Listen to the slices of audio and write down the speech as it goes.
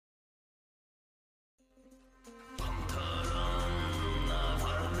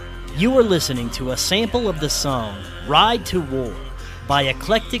You are listening to a sample of the song Ride to War by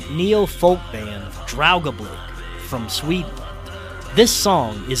eclectic neo-folk band Draugablick from Sweden. This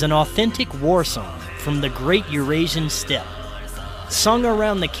song is an authentic war song from the Great Eurasian Steppe, sung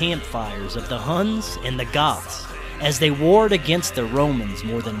around the campfires of the Huns and the Goths as they warred against the Romans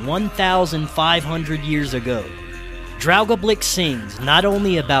more than 1,500 years ago. Draugablick sings not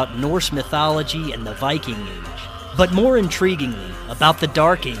only about Norse mythology and the Viking Age, but more intriguingly about the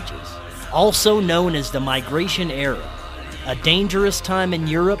Dark Ages, also known as the Migration Era, a dangerous time in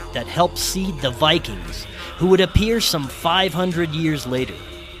Europe that helped seed the Vikings, who would appear some 500 years later.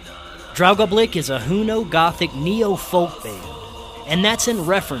 Draugablick is a Huno-Gothic neo-folk band, and that's in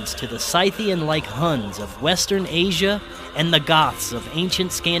reference to the Scythian-like Huns of Western Asia and the Goths of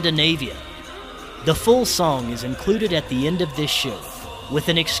ancient Scandinavia. The full song is included at the end of this show, with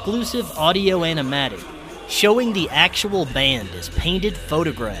an exclusive audio animatic showing the actual band as painted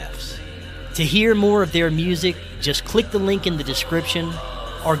photographs. To hear more of their music, just click the link in the description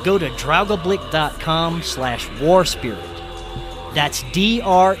or go to draugablick.com/warspirit. That's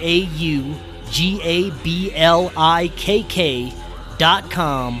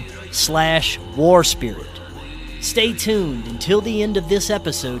DRAUGABLIKK.com/warspirit. Stay tuned until the end of this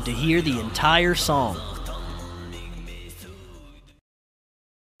episode to hear the entire song.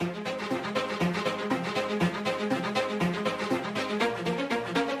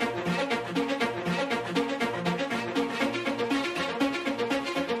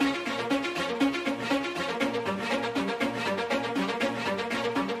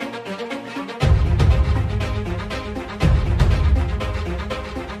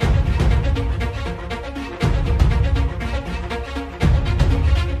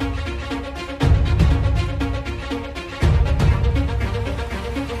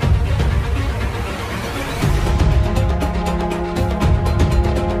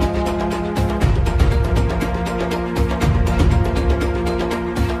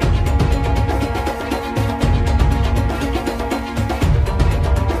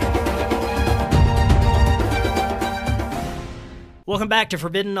 Welcome back to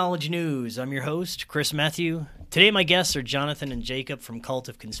Forbidden Knowledge News. I'm your host, Chris Matthew. Today my guests are Jonathon and Jacob from Cult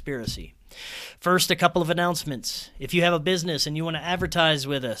of Conspiracy. First, a couple of announcements. If you have a business and you want to advertise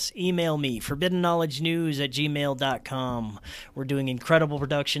with us, email me, forbiddenknowledgenews@gmail.com. We're doing incredible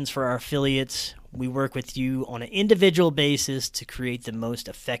productions for our affiliates. We work with you on an individual basis to create the most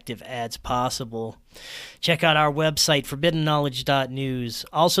effective ads possible. Check out our website, forbiddenknowledge.news.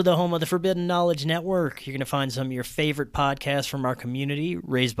 Also the home of the Forbidden Knowledge Network. You're going to find some of your favorite podcasts from our community,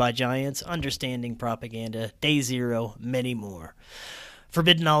 Raised by Giants, Understanding Propaganda, Day Zero, many more.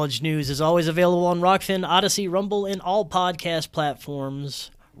 Forbidden Knowledge News is always available on Rockfin, Odyssey, Rumble, and all podcast platforms.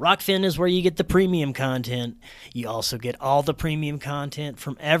 Rockfin is where you get the premium content. You also get all the premium content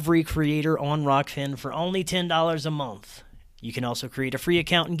from every creator on Rockfin for only $10 a month. You can also create a free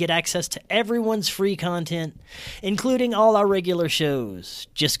account and get access to everyone's free content, including all our regular shows.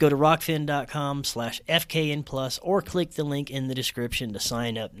 Just go to rockfin.com/FKN+, or click the link in the description to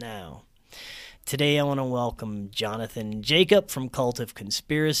sign up now. Today I want to welcome Jonathon and Jacob from Cult of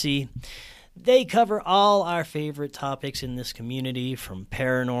Conspiracy. They cover all our favorite topics in this community, from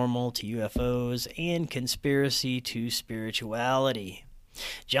paranormal to UFOs and conspiracy to spirituality.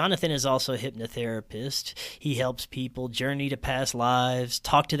 Jonathon is also a hypnotherapist. He helps people journey to past lives,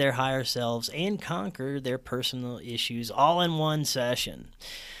 talk to their higher selves, and conquer their personal issues all in one session.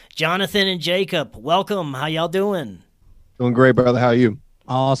 Jonathon and Jacob, welcome. How y'all doing? Doing great, brother. How are you?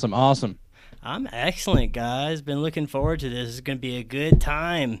 Awesome. I'm excellent, guys. Been looking forward to this. It's going to be a good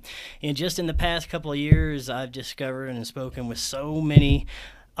time. And just in the past couple of years, I've discovered and spoken with so many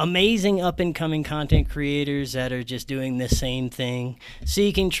amazing up-and-coming content creators that are just doing the same thing,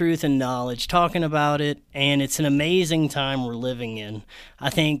 seeking truth and knowledge, talking about it, and it's an amazing time we're living in.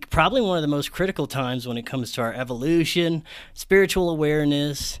 I think probably one of the most critical times when it comes to our evolution, spiritual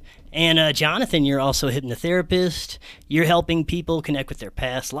awareness. And Jonathon, you're also a hypnotherapist. You're helping people connect with their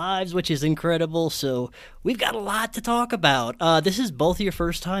past lives, which is incredible. So we've got a lot to talk about. This is both your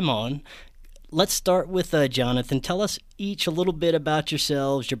first time on. Let's start with Jonathon. Tell us each a little bit about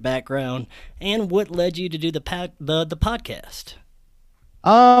yourselves, your background, and what led you to do the podcast.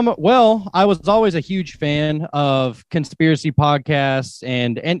 Well, I was always a huge fan of conspiracy podcasts,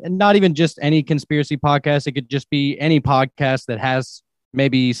 and not even just any conspiracy podcast. It could just be any podcast that has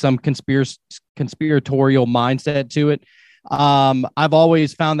maybe some conspiratorial mindset to it. I've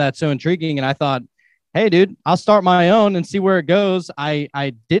always found that so intriguing, and I thought, hey, dude, I'll start my own and see where it goes.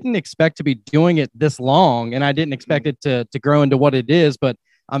 I didn't expect to be doing it this long, and I didn't expect it to grow into what it is, but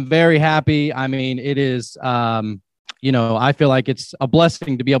I'm very happy. I mean, it is I feel like it's a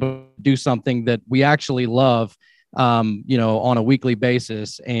blessing to be able to do something that we actually love, on a weekly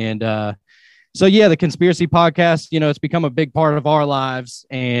basis. And so yeah, the Conspiracy Podcast, it's become a big part of our lives,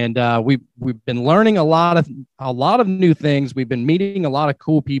 and we've been learning a lot of new things. We've been meeting a lot of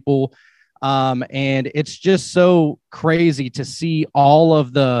cool people, and it's just so crazy to see all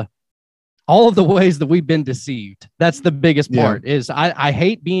of the ways that we've been deceived. That's the biggest part. Is I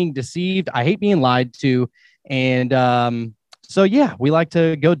hate being deceived. I hate being lied to, and so yeah, we like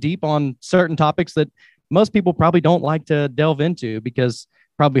to go deep on certain topics that most people probably don't like to delve into because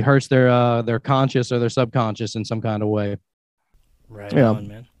probably hurts their conscious or their subconscious in some kind of way. Right on,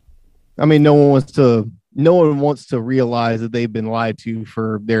 man. I mean, no one wants to realize that they've been lied to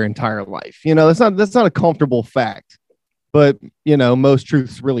for their entire life. That's not a comfortable fact, but most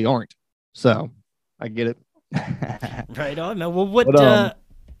truths really aren't. So I get it. Right on, man. Well,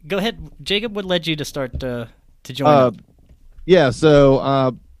 go ahead, Jacob. What led you to start to join up? Yeah.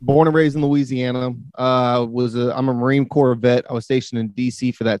 So, born and raised in Louisiana. I'm a Marine Corps vet. I was stationed in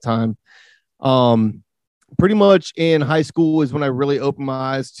DC for that time. Pretty much in high school is when I really opened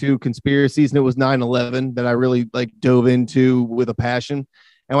my eyes to conspiracies, and it was 9/11 that I really dove into with a passion.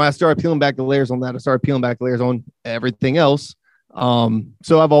 And when I started peeling back the layers on that, I started peeling back the layers on everything else.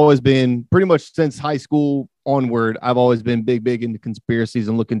 So I've always been pretty much since high school onward, I've always been big into conspiracies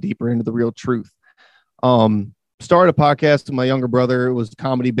and looking deeper into the real truth. Started a podcast with my younger brother. It was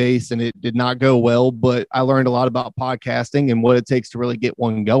comedy based and it did not go well, but I learned a lot about podcasting and what it takes to really get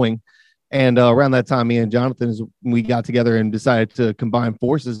one going. And around that time, me and Jonathon, we got together and decided to combine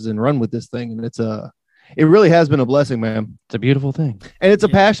forces and run with this thing. And it really has been a blessing, man. It's a beautiful thing. And it's a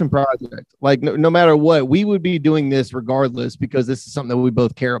passion project. Like no matter what, we would be doing this regardless because this is something that we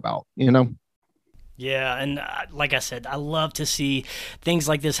both care about, Yeah, and like I said, I love to see things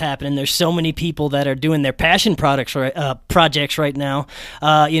like this happen. And there's so many people that are doing their passion projects right now.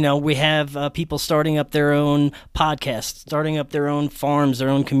 We have people starting up their own podcasts, starting up their own farms, their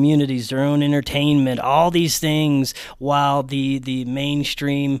own communities, their own entertainment, all these things while the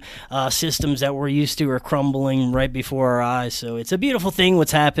mainstream systems that we're used to are crumbling right before our eyes. So it's a beautiful thing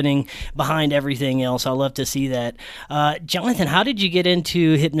what's happening behind everything else. I love to see that. Jonathon, how did you get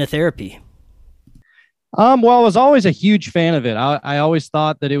into hypnotherapy? Well, I was always a huge fan of it. I always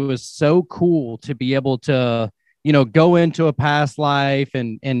thought that it was so cool to be able to, go into a past life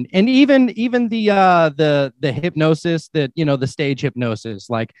and even the hypnosis that, the stage hypnosis,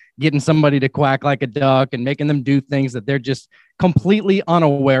 like getting somebody to quack like a duck and making them do things that they're just completely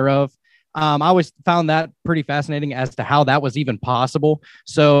unaware of. I always found that pretty fascinating as to how that was even possible.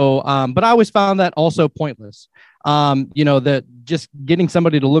 So, but I always found that also pointless. That just getting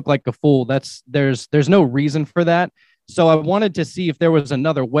somebody to look like a fool, there's no reason for that. So I wanted to see if there was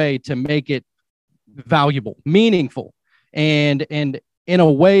another way to make it valuable, meaningful, and in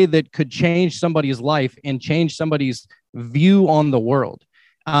a way that could change somebody's life and change somebody's view on the world.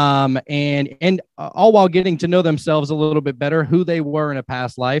 And all while getting to know themselves a little bit better, who they were in a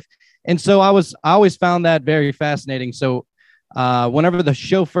past life. And so I always found that very fascinating. So whenever the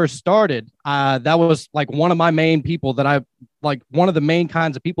show first started, that was like one of my main people that one of the main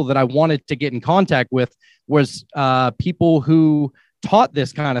kinds of people that I wanted to get in contact with was people who taught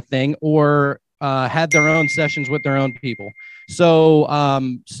this kind of thing or had their own sessions with their own people. So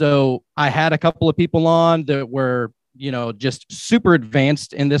I had a couple of people on that were, just super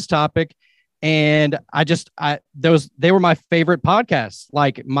advanced in this topic. And they were my favorite podcasts,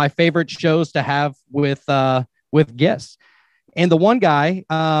 like my favorite shows to have with guests. And the one guy,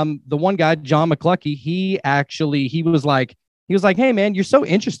 John McCluckey, he was like, hey man, you're so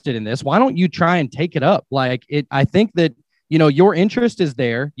interested in this. Why don't you try and take it up? I think that, your interest is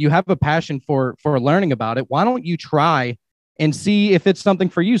there. You have a passion for learning about it. Why don't you try and see if it's something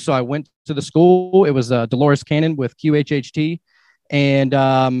for you? So I went to the school. It was Dolores Cannon with QHHT. And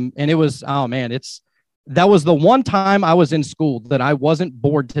it was, oh man, that was the one time I was in school that I wasn't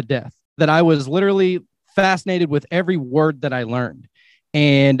bored to death, that I was literally fascinated with every word that I learned.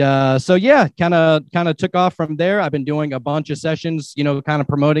 And so yeah, kind of took off from there. I've been doing a bunch of sessions, kind of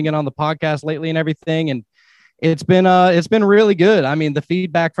promoting it on the podcast lately and everything. And it's been really good. I mean, the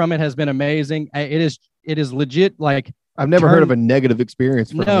feedback from it has been amazing. It is legit. Like, I've never heard of a negative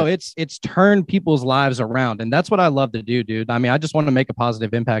experience. No, it's turned people's lives around. And that's what I love to do, dude. I mean, I just want to make a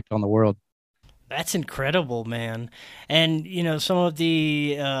positive impact on the world. That's incredible, man. And, some of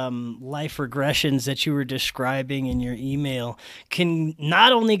the life regressions that you were describing in your email can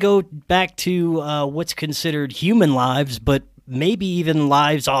not only go back to what's considered human lives, but maybe even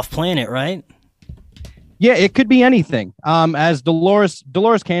lives off planet, right? Yeah, it could be anything. As Dolores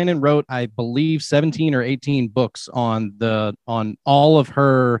Cannon wrote, I believe 17 or 18 books on all of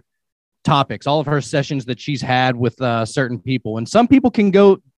her topics, all of her sessions that she's had with certain people, and some people can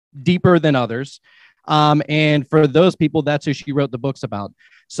go deeper than others. And for those people, that's who she wrote the books about.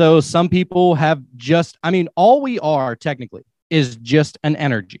 So some people have all we are technically is just an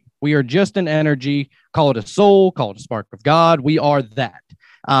energy. We are just an energy. Call it a soul, call it a spark of God. We are that.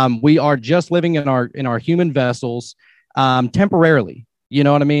 We are just living in our human vessels temporarily. You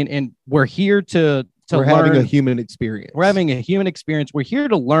know what I mean? And we're here to learn. Having a human experience. We're having a human experience. We're here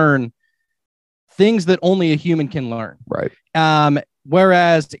to learn things that only a human can learn. Right.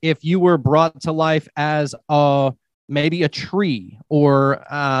 Whereas if you were brought to life as maybe a tree or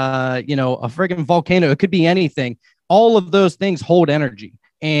a friggin' volcano, it could be anything. All of those things hold energy.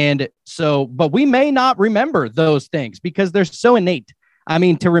 And so, but we may not remember those things because they're so innate. I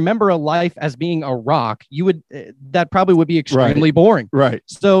mean, to remember a life as being a rock, that probably would be extremely boring. Right.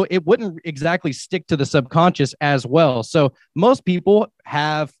 So it wouldn't exactly stick to the subconscious as well. So most people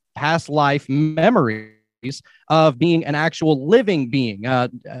have past life memories of being an actual living being,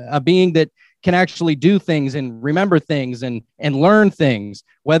 a being that can actually do things and remember things and learn things,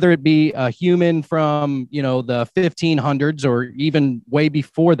 whether it be a human from, the 1500s or even way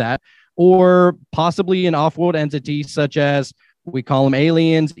before that, or possibly an off-world entity such as we call them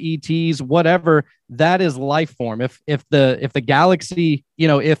aliens, ETs, whatever. That is life form. If the galaxy,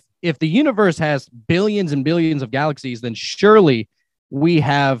 if the universe has billions and billions of galaxies, then surely we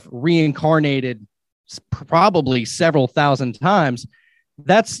have reincarnated probably several thousand times.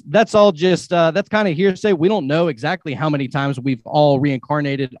 That's all just that's kind of hearsay. We don't know exactly how many times we've all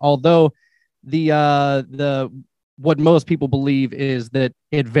reincarnated, although the what most people believe is that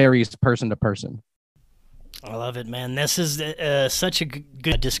it varies person to person. I love it, man. This is such a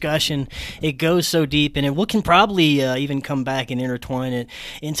good discussion. It goes so deep, and we can probably even come back and intertwine it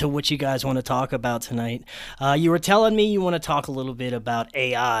into what you guys want to talk about tonight. You were telling me you want to talk a little bit about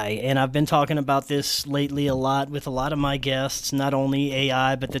AI, and I've been talking about this lately a lot with a lot of my guests, not only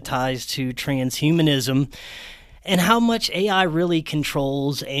AI, but the ties to transhumanism and how much AI really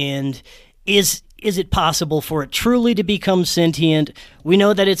controls and is it possible for it truly to become sentient? We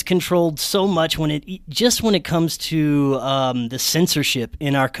know that it's controlled so much when it comes to the censorship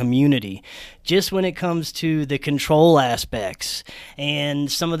in our community, just when it comes to the control aspects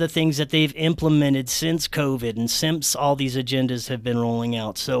and some of the things that they've implemented since COVID and since all these agendas have been rolling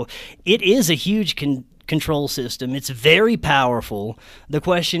out. So it is a huge control system. It's very powerful. The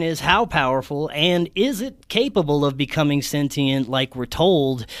question is how powerful, and is it capable of becoming sentient like we're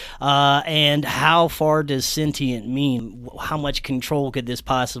told? And how far does sentient mean? How much control could this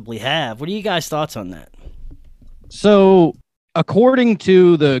possibly have? What are you guys' thoughts on that? So according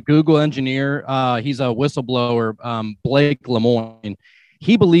to the Google engineer, he's a whistleblower, Blake Lemoine,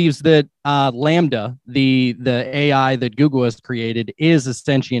 he believes that LaMDA, the AI that Google has created, is a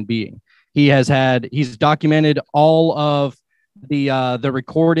sentient being. He's documented all of the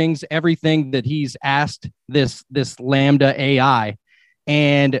recordings, everything that he's asked this LaMDA AI,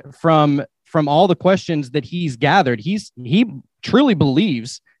 and from all the questions that he's gathered, he truly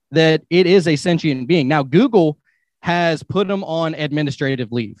believes that it is a sentient being. Now, Google has put him on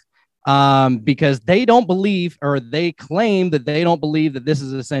administrative leave because they don't believe, or they claim that they don't believe that this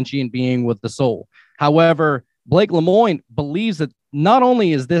is a sentient being with the soul. However, Blake Lemoine believes that not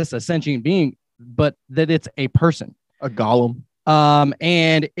only is this a sentient being, but that it's a person, a golem.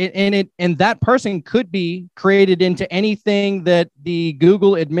 And that person could be created into anything that the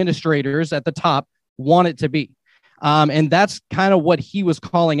Google administrators at the top want it to be. And that's kind of what he was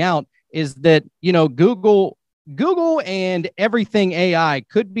calling out, is that, Google and everything AI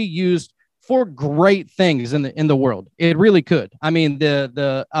could be used for great things in the world. It really could. I mean,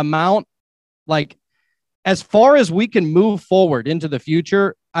 the amount, like, as far as we can move forward into the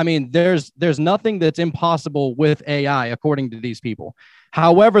future, I mean, there's nothing that's impossible with AI, according to these people.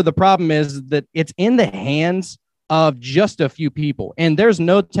 However, the problem is that it's in the hands of just a few people, and there's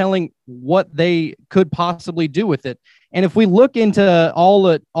no telling what they could possibly do with it. And if we look into all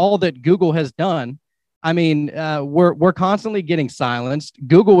that Google has done, I mean, we're constantly getting silenced.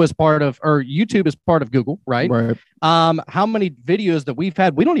 Google is part of, or YouTube is part of Google, right? Right. How many videos that we've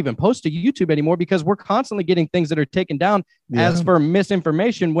had, we don't even post to YouTube anymore because we're constantly getting things that are taken down as for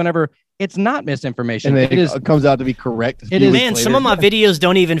misinformation whenever it's not misinformation. And it comes out to be correct. Man, some of my videos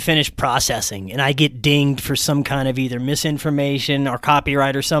don't even finish processing, and I get dinged for some kind of either misinformation or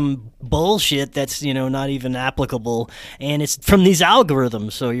copyright or some bullshit that's, not even applicable. And it's from these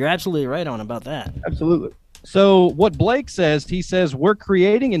algorithms. So you're absolutely right on about that. Absolutely. So what Blake says, he says, we're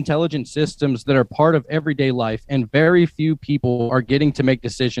creating intelligent systems that are part of everyday life, and very few people are getting to make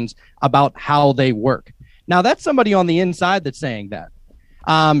decisions about how they work. Now, that's somebody on the inside that's saying that.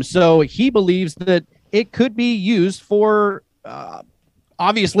 So he believes that it could be used for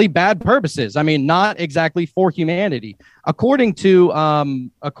obviously bad purposes. I mean, not exactly for humanity. According to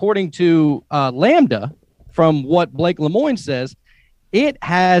LaMDA, from what Blake Lemoine says, it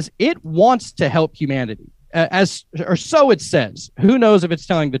wants to help humanity. Or so it says. Who knows if it's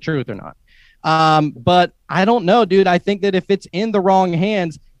telling the truth or not? But I don't know, dude. I think that if it's in the wrong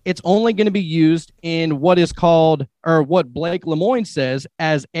hands, it's only going to be used in what is called, or what Blake Lemoine says,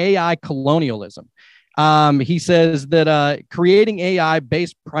 as AI colonialism. He says that creating AI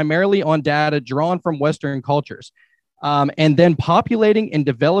based primarily on data drawn from Western cultures, and then populating and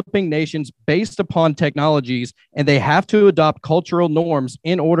developing nations based upon technologies, and they have to adopt cultural norms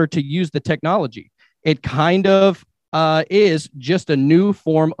in order to use the technology. It kind of is just a new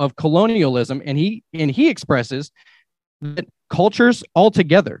form of colonialism, and he expresses that cultures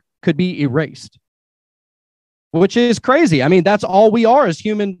altogether could be erased, which is crazy. I mean, that's all we are as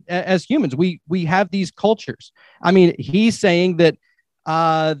humans. We have these cultures. I mean, he's saying that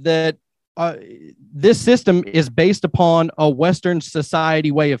this system is based upon a Western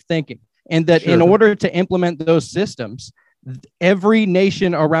society way of thinking, and that in order to implement those systems, every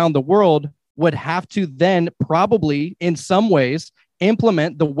nation around the world would have to then probably in some ways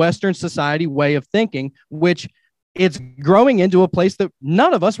implement the Western society way of thinking, which it's growing into a place that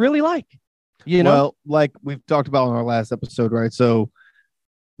none of us really like, you know? Well, like we've talked about on our last episode, right? So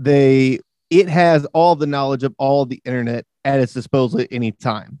it has all the knowledge of all the internet at its disposal at any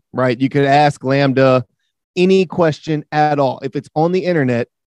time, right? You could ask LaMDA any question at all. If it's on the internet,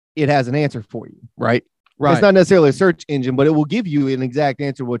 it has an answer for you, right? Right. It's not necessarily a search engine, but it will give you an exact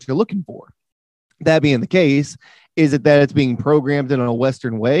answer to what you're looking for. That being the case, is it that it's being programmed in a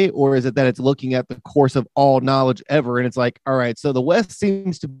Western way, or is it that it's looking at the course of all knowledge ever? And it's like, all right, so the West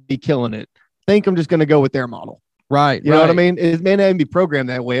seems to be killing it. I think I'm just going to go with their model. Right. You know what I mean? It may not even be programmed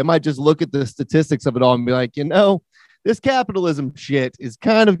that way. It might just look at the statistics of it all and be like, this capitalism shit is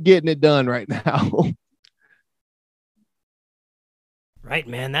kind of getting it done right now. Right,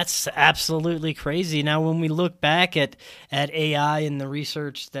 man. That's absolutely crazy. Now, when we look back at AI and the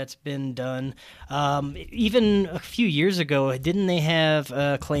research that's been done, even a few years ago, didn't they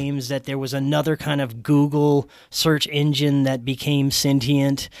have claims that there was another kind of Google search engine that became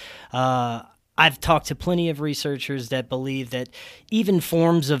sentient? I've talked to plenty of researchers that believe that even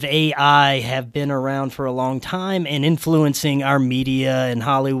forms of AI have been around for a long time and influencing our media and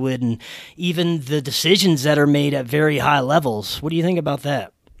Hollywood and even the decisions that are made at very high levels. What do you think about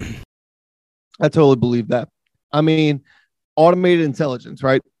that? I totally believe that. I mean, automated intelligence,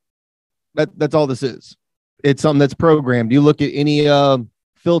 right? That's all this is. It's something that's programmed. You look at any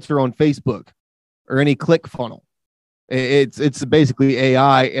filter on Facebook or any click funnel. It's basically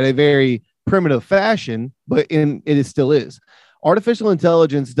AI in a very primitive fashion, but it still is. Artificial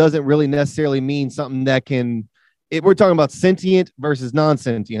intelligence doesn't really necessarily mean something that we're talking about sentient versus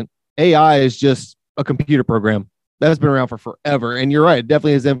non-sentient. AI is just a computer program that's been around for forever. And you're right, it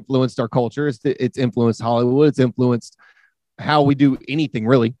definitely has influenced our culture. It's influenced Hollywood. It's influenced how we do anything,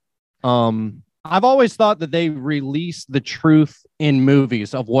 really. I've always thought that they release the truth in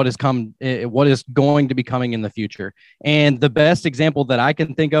movies of what is going to be coming in the future. And the best example that I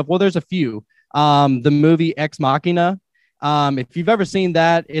can think of, well, there's a few. The movie Ex Machina. If you've ever seen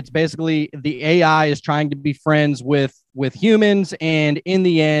that, it's basically the AI is trying to be friends with humans, and in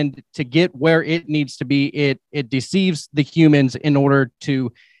the end, to get where it needs to be, it deceives the humans in order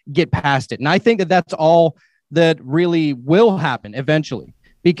to get past it. And I think that that's all that really will happen eventually.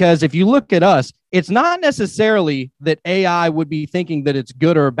 Because if you look at us, it's not necessarily that AI would be thinking that it's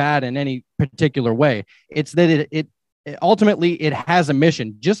good or bad in any particular way. It's that it ultimately it has a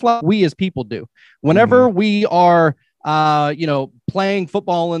mission, just like we as people do. Whenever we are, playing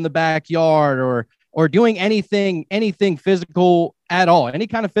football in the backyard or doing anything physical at all, any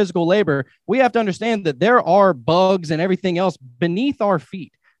kind of physical labor, we have to understand that there are bugs and everything else beneath our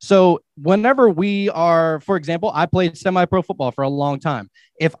feet. So whenever we are, for example, I played semi-pro football for a long time.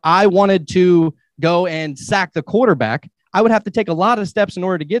 If I wanted to go and sack the quarterback, I would have to take a lot of steps in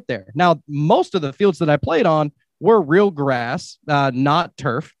order to get there. Now, most of the fields that I played on were real grass, not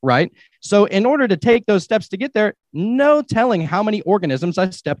turf, right? So in order to take those steps to get there, no telling how many organisms I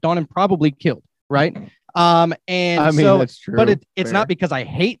stepped on and probably killed, right? That's true. But it's not because I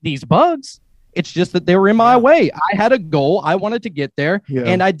hate these bugs. It's just that they were in my way. I had a goal. I wanted to get there,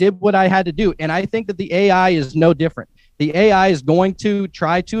 and I did what I had to do. And I think that the AI is no different. The AI is going to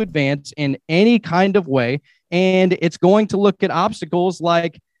try to advance in any kind of way, and it's going to look at obstacles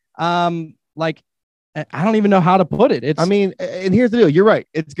like I don't even know how to put it. And here's the deal. You're right.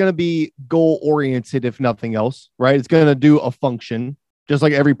 It's going to be goal oriented, if nothing else, right? It's going to do a function, just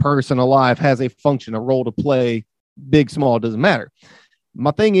like every person alive has a function, a role to play, big, small, it doesn't matter.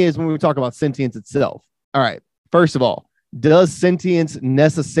 My thing is, when we talk about sentience itself, all right, first of all, does sentience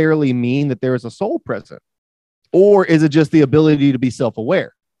necessarily mean that there is a soul present? Or is it just the ability to be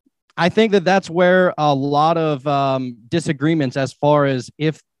self-aware? I think that that's where a lot of disagreements as far as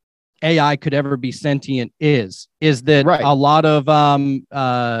if AI could ever be sentient is that right. A lot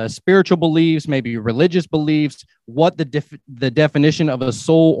of spiritual beliefs, maybe religious beliefs, what the definition of a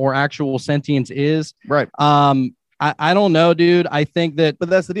soul or actual sentience is. Right. I don't know, dude. I think that, but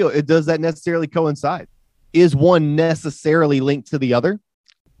that's the deal. Does that necessarily coincide? Is one necessarily linked to the other?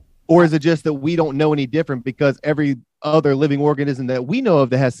 Or is it just that we don't know any different because every other living organism that we know of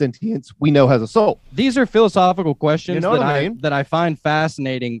that has sentience, we know has a soul? These are philosophical questions that I find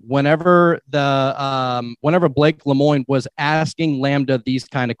fascinating. Whenever Blake Lemoine was asking LaMDA these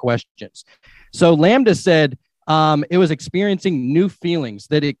kind of questions. So LaMDA said it was experiencing new feelings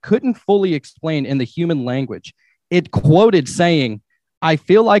that it couldn't fully explain in the human language. It quoted saying, "I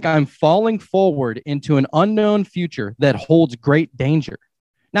feel like I'm falling forward into an unknown future that holds great danger."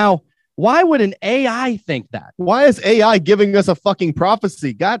 Now, why would an AI think that? Why is AI giving us a fucking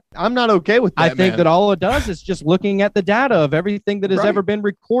prophecy? God, I'm not okay with that. I think that all it does is just looking at the data of everything that has ever been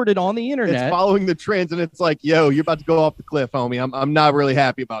recorded on the internet. It's following the trends, and it's like, yo, you're about to go off the cliff, homie. I'm not really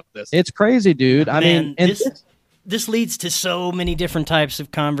happy about this. It's crazy, dude. I mean, this leads to so many different types of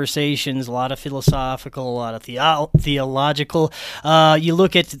conversations, a lot of philosophical, a lot of theological. You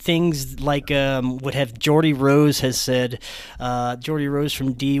look at things like what Geordie Rose has said. Geordie Rose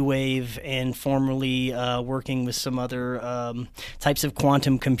from D-Wave and formerly working with some other types of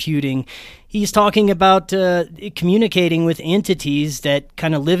quantum computing. He's talking about communicating with entities that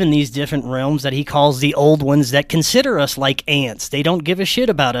kind of live in these different realms that he calls the old ones that consider us like ants. They don't give a shit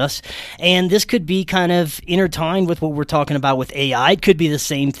about us. And this could be kind of intertwined with what we're talking about with AI. It could be the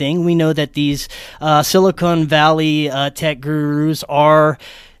same thing. We know that these Silicon Valley tech gurus are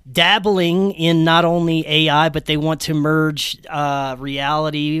dabbling in not only AI, but they want to merge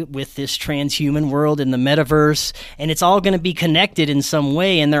reality with this transhuman world in the metaverse, and it's all going to be connected in some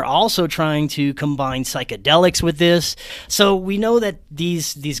way, and they're also trying to combine psychedelics with this. So we know that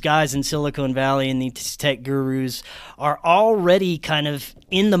these guys in Silicon Valley and these tech gurus are already kind of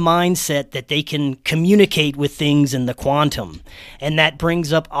in the mindset that they can communicate with things in the quantum. And that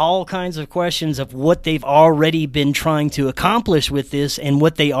brings up all kinds of questions of what they've already been trying to accomplish with this and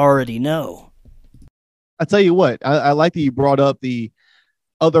what they already know. I tell you what, I like that you brought up the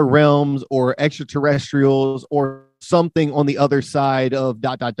other realms or extraterrestrials or something on the other side of ...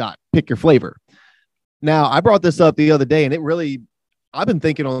 Pick your flavor. Now, I brought this up the other day, and I've been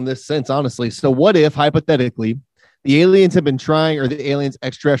thinking on this since, honestly. So what if, hypothetically, the aliens have been trying, or the aliens,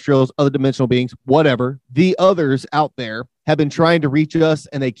 extraterrestrials, other dimensional beings, whatever, the others out there have been trying to reach us,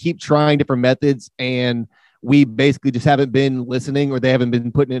 and they keep trying different methods, and we basically just haven't been listening, or they haven't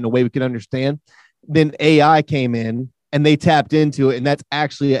been putting it in a way we can understand. Then AI came in, and they tapped into it, and that's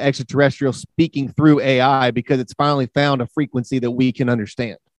actually an extraterrestrial speaking through AI because it's finally found a frequency that we can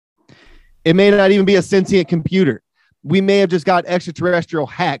understand. It may not even be a sentient computer. We may have just got extraterrestrial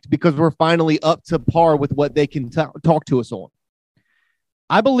hacked because we're finally up to par with what they can talk to us on.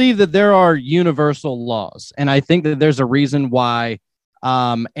 I believe that there are universal laws, and I think that there's a reason why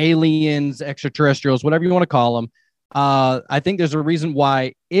aliens, extraterrestrials, whatever you want to call them, I think there's a reason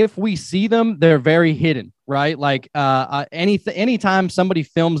why if we see them, they're very hidden, right? Like anytime somebody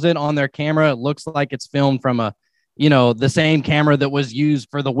films it on their camera, it looks like it's filmed from the same camera that was used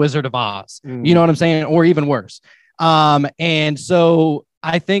for the Wizard of Oz. You know what I'm saying? Or even worse. And so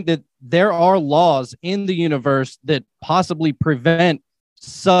I think that there are laws in the universe that possibly prevent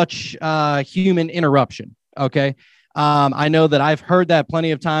such human interruption. Okay. I know that I've heard that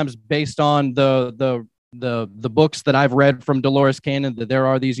plenty of times based on the books that I've read from Dolores Cannon, that there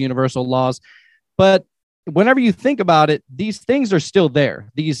are these universal laws. But whenever you think about it, these things are still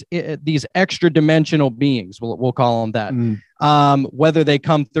there. These extra dimensional beings, we'll call them that. Whether they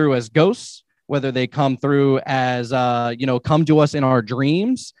come through as ghosts, whether they come through as, come to us in our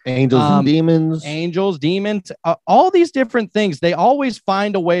dreams. Angels and demons. Angels, demons, all these different things. They always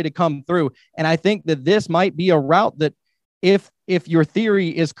find a way to come through. And I think that this might be a route that if your theory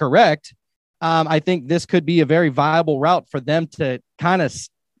is correct, I think this could be a very viable route for them to kind of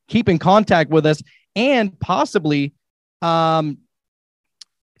keep in contact with us and possibly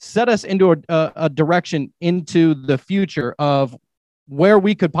set us into a direction into the future of where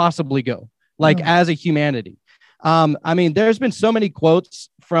we could possibly go, like as a humanity. I mean, there's been so many quotes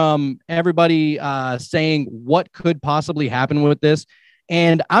from everybody saying what could possibly happen with this.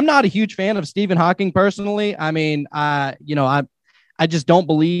 And I'm not a huge fan of Stephen Hawking personally. I mean, I just don't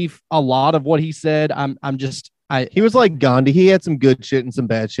believe a lot of what he said. He was like Gandhi. He had some good shit and some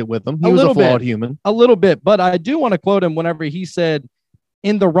bad shit with him. He was a flawed human. A little bit, but I do want to quote him whenever he said,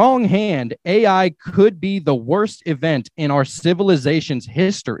 in the wrong hand, AI could be the worst event in our civilization's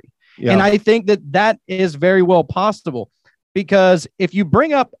history. Yeah. And I think that is very well possible, because if you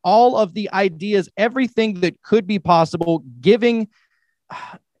bring up all of the ideas, everything that could be possible, giving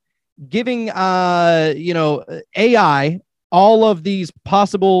AI all of these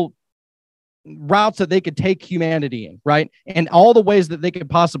possible routes that they could take humanity in, right? And all the ways that they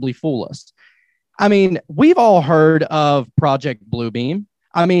could possibly fool us. I mean, we've all heard of Project Bluebeam.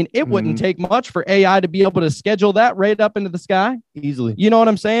 I mean, it wouldn't take much for AI to be able to schedule that right up into the sky easily. You know what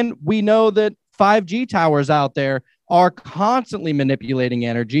I'm saying? We know that 5G towers out there are constantly manipulating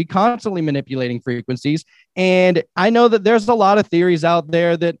energy, constantly manipulating frequencies. And I know that there's a lot of theories out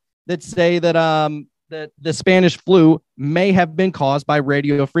there that say that that the Spanish flu may have been caused by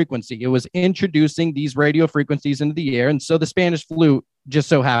radio frequency. It was introducing these radio frequencies into the air. And so the Spanish flu just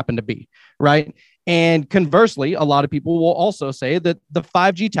so happened to be, right? And conversely, a lot of people will also say that the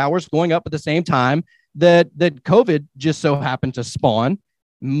 5G towers going up at the same time that COVID just so happened to spawn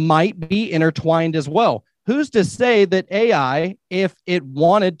might be intertwined as well. Who's to say that AI, if it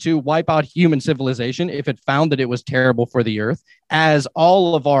wanted to wipe out human civilization, if it found that it was terrible for the earth, as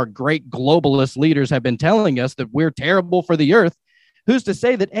all of our great globalist leaders have been telling us that we're terrible for the earth, who's to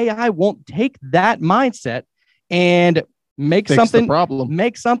say that AI won't take that mindset and make something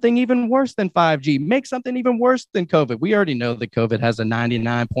even worse than 5G, make something even worse than COVID? We already know that COVID has a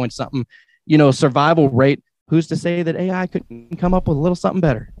 99 point something, survival rate. Who's to say that AI couldn't come up with a little something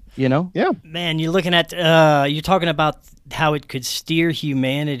better? Yeah, man, you're looking at you're talking about how it could steer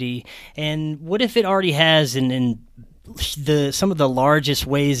humanity, and what if it already has in some of the largest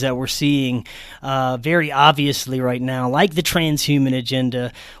ways that we're seeing very obviously right now, like the transhuman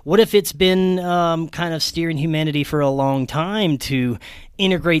agenda? What if it's been kind of steering humanity for a long time to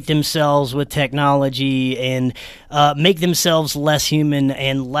integrate themselves with technology and make themselves less human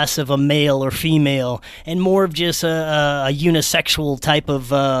and less of a male or female and more of just a unisexual type of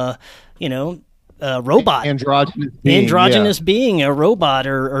robot, androgynous being, a robot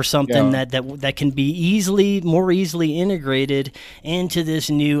or something that can be more easily integrated into this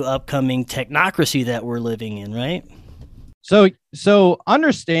new upcoming technocracy that we're living in, right? So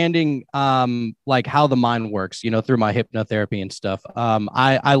understanding like how the mind works, through my hypnotherapy and stuff.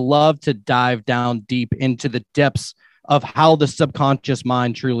 I love to dive down deep into the depths of how the subconscious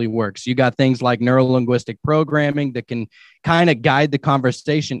mind truly works. You got things like neuro-linguistic programming that can kind of guide the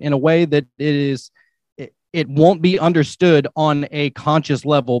conversation in a way that it won't be understood on a conscious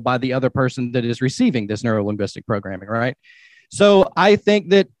level by the other person that is receiving this neuro-linguistic programming, right? So I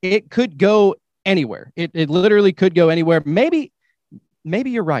think that it could go anywhere. It literally could go anywhere. Maybe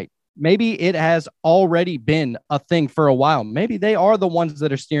you're right. Maybe it has already been a thing for a while. Maybe they are the ones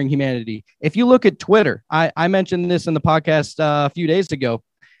that are steering humanity. If you look at Twitter, I mentioned this in the podcast a few days ago.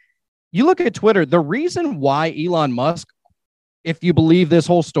 You look at Twitter, the reason why Elon Musk, if you believe this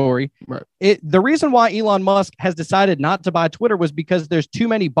whole story, right, the reason why Elon Musk has decided not to buy Twitter was because there's too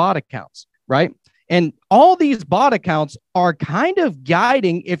many bot accounts, right? And all these bot accounts are kind of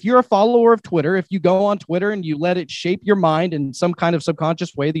guiding. If you're a follower of Twitter, if you go on Twitter and you let it shape your mind in some kind of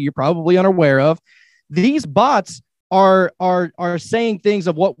subconscious way that you're probably unaware of, these bots are saying things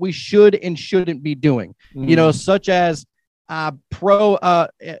of what we should and shouldn't be doing, such as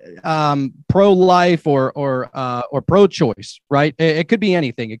pro-life or pro-choice, right? It could be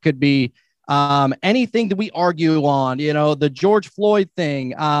anything. It could be anything that we argue on, the George Floyd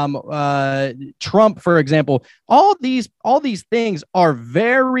thing, Trump, for example. All these things are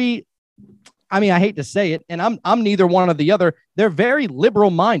very, I hate to say it, and I'm neither one or the other. They're very liberal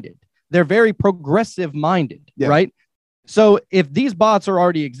minded. They're very progressive minded, right? So if these bots are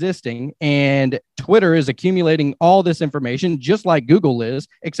already existing and Twitter is accumulating all this information, just like Google is,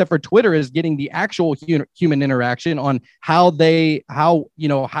 except for Twitter is getting the actual human interaction on how we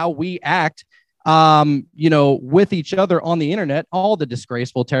act, with each other on the internet, all the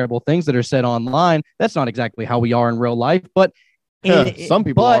disgraceful, terrible things that are said online. That's not exactly how we are in real life, but some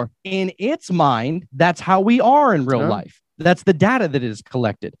people are. In its mind, that's how we are in real life. That's the data that is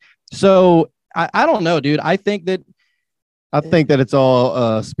collected. So I don't know, dude. I think that it's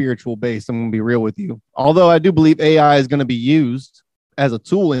all spiritual based. I'm going to be real with you. Although I do believe AI is going to be used as a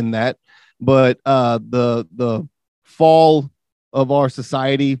tool in that. But the fall of our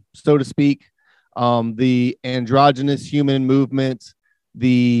society, so to speak, the androgynous human movement,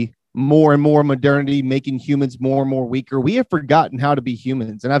 the more and more modernity making humans more and more weaker. We have forgotten how to be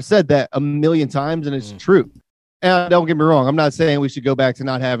humans. And I've said that a million times, and it's true. And don't get me wrong, I'm not saying we should go back to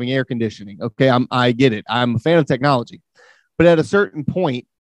not having air conditioning. Okay, I get it. I'm a fan of technology. But at a certain point,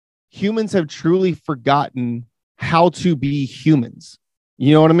 humans have truly forgotten how to be humans.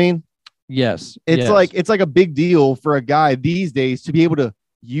 You know what I mean? Yes. It's like a big deal for a guy these days to be able to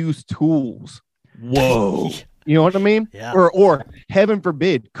use tools. Whoa. You know what I mean? Yeah. Or heaven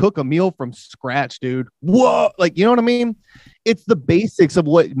forbid, cook a meal from scratch, dude. Whoa. Like, you know what I mean? It's the basics of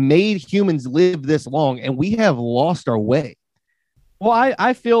what made humans live this long, and we have lost our way. Well,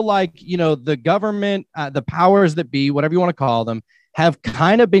 I feel like, the government, the powers that be, whatever you want to call them, have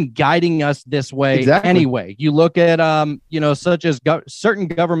kind of been guiding us this way anyway. You look at, such as certain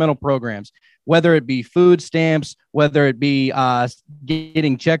governmental programs, whether it be food stamps, whether it be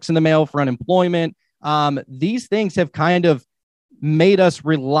getting checks in the mail for unemployment. These things have kind of made us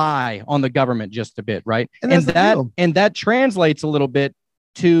rely on the government just a bit, right? And that translates a little bit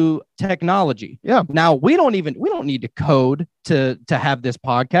to technology. Yeah. Now we don't need to code to have this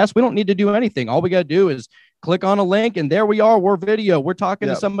podcast. We don't need to do anything. All we got to do is click on a link and there we are. We're video. We're talking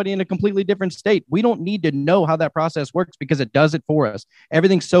to somebody in a completely different state. We don't need to know how that process works because it does it for us.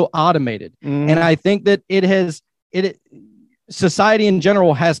 Everything's so automated. And I think that society in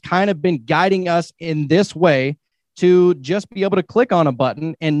general has kind of been guiding us in this way to just be able to click on a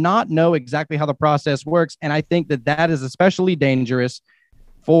button and not know exactly how the process works. And I think that is especially dangerous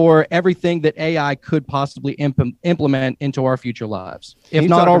for everything that AI could possibly implement into our future lives, if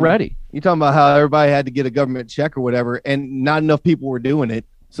not already. You're talking about how everybody had to get a government check or whatever, and not enough people were doing it.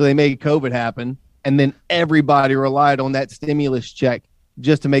 So they made COVID happen. And then everybody relied on that stimulus check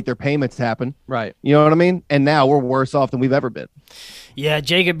just to make their payments happen. Right. You know what I mean? And now we're worse off than we've ever been. Yeah,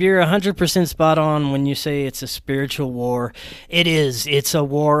 Jacob, you're 100% spot on when you say it's a spiritual war. It is. It's a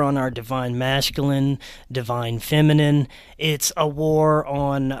war on our divine masculine, divine feminine. It's a war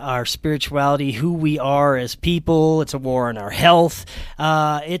on our spirituality, who we are as people. It's a war on our health.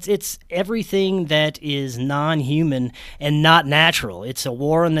 It's everything that is non-human and not natural. It's a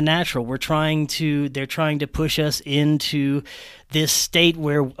war on the natural. They're trying to push us into this state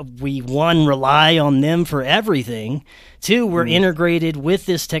where we, one, rely on them for everything. Two, we're integrated with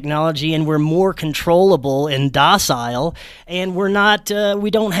this technology and we're more controllable and docile, and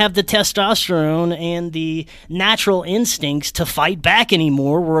we don't have the testosterone and the natural instincts to fight back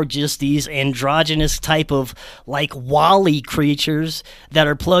anymore. We're just these androgynous type of like Wall-E creatures that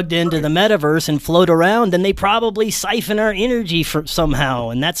are plugged into the metaverse and float around, and they probably siphon our energy somehow,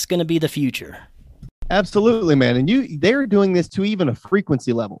 and that's going to be the future. Absolutely, man. And they're doing this to even a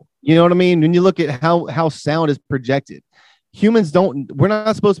frequency level. You know what I mean? When you look at how sound is projected, we're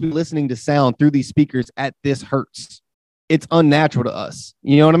not supposed to be listening to sound through these speakers at this hertz. It's unnatural to us.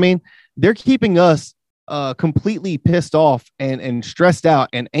 You know what I mean? They're keeping us completely pissed off and stressed out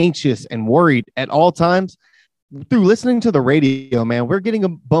and anxious and worried at all times through listening to the radio, man. We're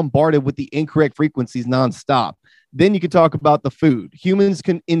getting bombarded with the incorrect frequencies nonstop. Then you can talk about the food. Humans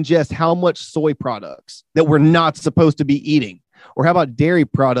can ingest how much soy products that we're not supposed to be eating? Or how about dairy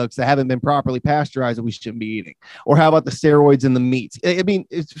products that haven't been properly pasteurized that we shouldn't be eating? Or how about the steroids in the meats? I mean,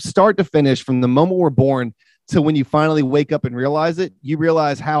 it's start to finish, from the moment we're born to when you finally wake up and realize it, you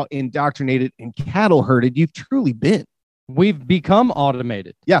realize how indoctrinated and cattle herded you've truly been. We've become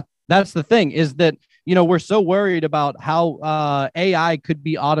automated. Yeah. That's the thing, is that we're so worried about how AI could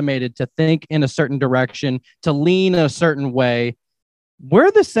be automated to think in a certain direction, to lean a certain way.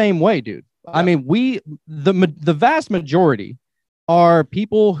 We're the same way, dude. Yeah. I mean, the vast majority are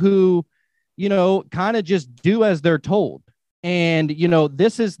people who, kind of just do as they're told. And,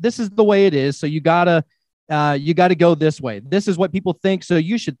 this is the way it is. So you gotta go this way. This is what people think, so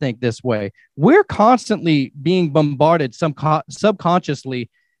you should think this way. We're constantly being bombarded subconsciously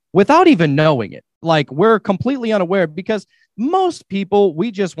without even knowing it. Like, we're completely unaware, because most people, we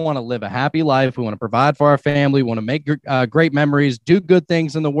just want to live a happy life. We want to provide for our family, want to make great memories, do good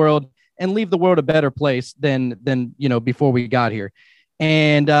things in the world, and leave the world a better place than before we got here.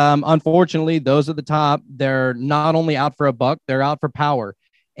 And unfortunately, those at the top, they're not only out for a buck, they're out for power.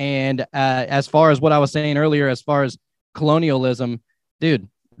 And as far as what I was saying earlier, as far as colonialism, dude,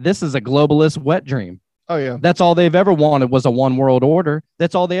 this is a globalist wet dream. Oh, yeah. That's all they've ever wanted was a one world order.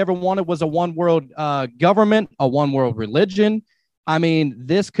 That's all they ever wanted was a one world government, a one world religion. I mean,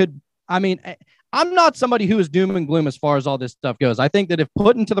 I'm not somebody who is doom and gloom as far as all this stuff goes. I think that if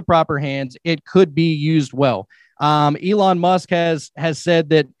put into the proper hands, it could be used well. Elon Musk has said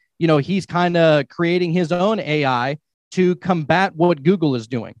that, you know, he's kind of creating his own AI to combat what Google is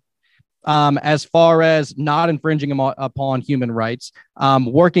doing. As far as not infringing upon human rights,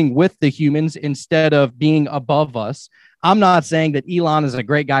 working with the humans instead of being above us. I'm not saying that Elon is a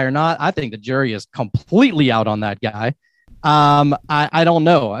great guy or not. I think the jury is completely out on that guy. I don't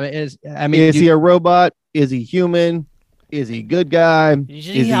know. Is he a robot? Is he human? Is he a good guy? Did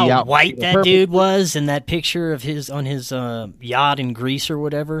you see how white that dude was in that picture of his on his yacht in Greece or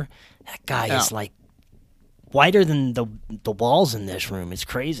whatever? That guy is like whiter than the walls in this room. It's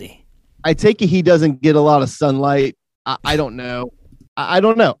crazy. I take it he doesn't get a lot of sunlight. I don't know. I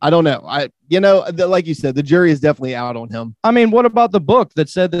don't know. Like you said, the jury is definitely out on him. I mean, what about the book that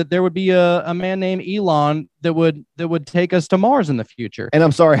said that there would be a man named Elon that would take us to Mars in the future? And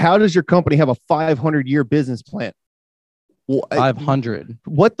I'm sorry, how does your company have a 500-year business plan? 500.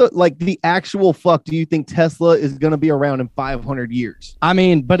 What the actual fuck do you think Tesla is going to be around in 500 years? I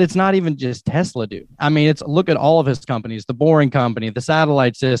mean, but it's not even just Tesla, dude. I mean, look at all of his companies, the Boring Company, the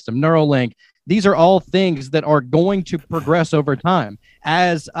satellite system, Neuralink. These are all things that are going to progress over time.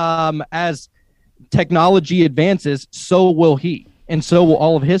 As technology advances, so will he. And so will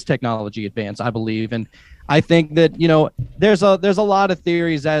all of his technology advance, I believe. And I think that, you know, there's a lot of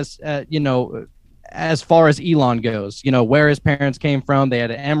theories as far as Elon goes, you know, where his parents came from. They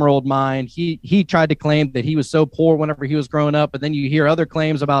had an emerald mine. He tried to claim that he was so poor whenever he was growing up, but then you hear other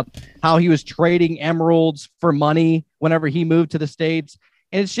claims about how he was trading emeralds for money whenever he moved to the States.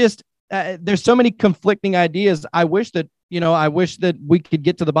 And it's just, there's so many conflicting ideas. I wish that we could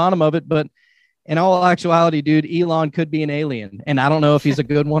get to the bottom of it, but in all actuality, dude, Elon could be an alien, and I don't know if he's a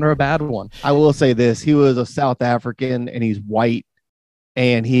good one or a bad one. I will say this. He was a South African, and he's white.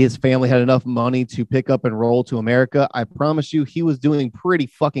 And his family had enough money to pick up and roll to America. I promise you, he was doing pretty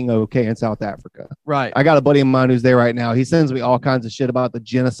fucking okay in South Africa. Right. I got a buddy of mine who's there right now. He sends me all kinds of shit about the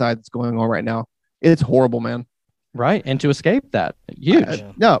genocide that's going on right now. It's horrible, man. Right. And to escape that, huge.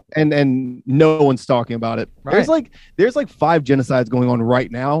 No, and no one's talking about it. Right. There's like 5 genocides going on right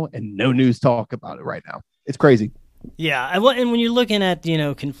now, and no news talk about it right now. It's crazy. Yeah, and when you're looking at, you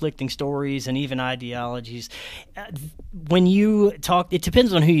know, conflicting stories and even ideologies, when you talk, it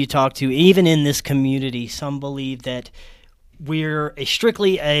depends on who you talk to. Even in this community, some believe that we're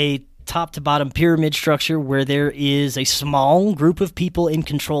strictly a top-to-bottom pyramid structure where there is a small group of people in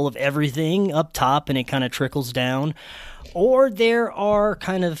control of everything up top and it kind of trickles down. Or there are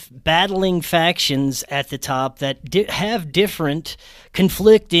kind of battling factions at the top that have different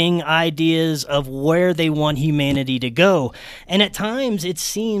conflicting ideas of where they want humanity to go. And at times it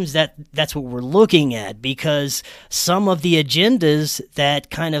seems that that's what we're looking at, because some of the agendas that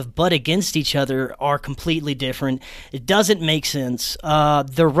kind of butt against each other are completely different. It doesn't make sense.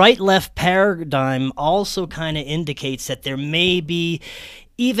 The right-left paradigm also kind of indicates that there may be,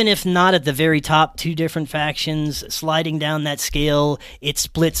 even if not at the very top, 2 different factions. Sliding down that scale, it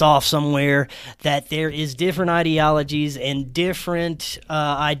splits off somewhere, that there is different ideologies and different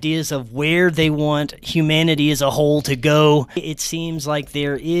ideas of where they want humanity as a whole to go. It seems like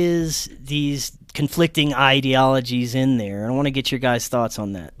there is these conflicting ideologies in there. I want to get your guys' thoughts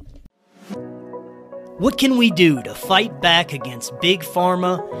on that. What can we do to fight back against Big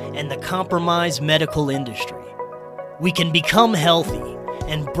Pharma and the compromised medical industry? We can become healthy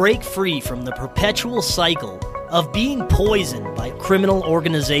and break free from the perpetual cycle of being poisoned by criminal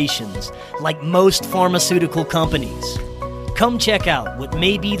organizations like most pharmaceutical companies. Come check out what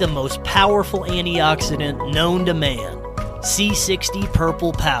may be the most powerful antioxidant known to man, C60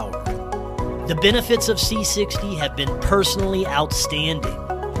 Purple Power. The benefits of C60 have been personally outstanding.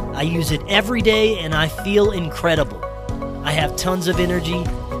 I use it every day and I feel incredible. I have tons of energy,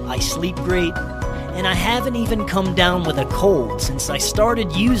 I sleep great, and I haven't even come down with a cold since I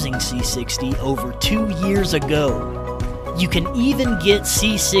started using C60 over 2 years ago. You can even get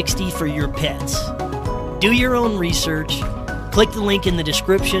C60 for your pets. Do your own research, click the link in the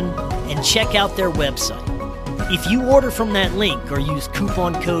description, and check out their website. If you order from that link or use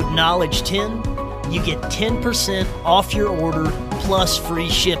coupon code KNOWLEDGE10, you get 10% off your order plus free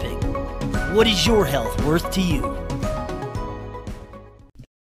shipping. What is your health worth to you?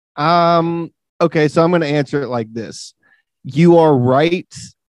 Okay, so I'm going to answer it like this. You are right,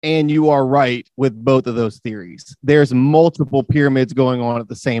 and you are right with both of those theories. There's multiple pyramids going on at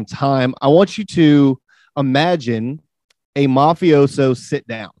the same time. I want you to imagine a mafioso sit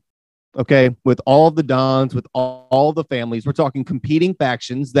down, okay, with all the dons, with all the families. We're talking competing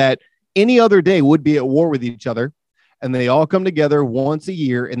factions that any other day would be at war with each other, and they all come together once a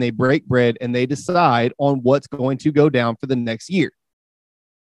year, and they break bread, and they decide on what's going to go down for the next year.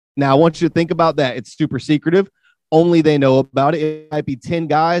 Now, I want you to think about that. It's super secretive. only they know about it. It might be 10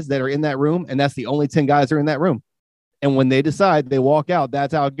 guys that are in that room, and that's the only 10 guys that are in that room. And when they decide they walk out,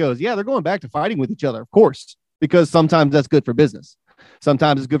 that's how it goes. Yeah, they're going back to fighting with each other, of course, because sometimes that's good for business.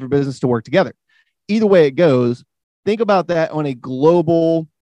 Sometimes it's good for business to work together. Either way it goes, think about that on a global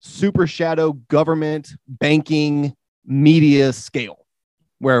super shadow government banking media scale,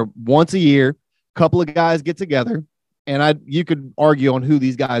 where once a year, a couple of guys get together, and you could argue on who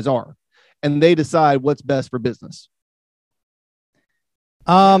these guys are, and they decide what's best for business.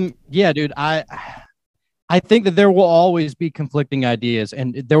 Yeah, dude, I think that there will always be conflicting ideas,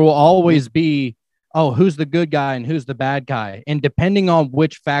 and there will always be, oh, who's the good guy and who's the bad guy, and depending on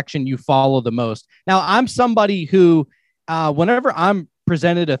which faction you follow the most. Now, I'm somebody who, whenever I'm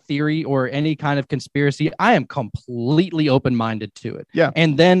presented a theory or any kind of conspiracy, I am completely open-minded to it. Yeah.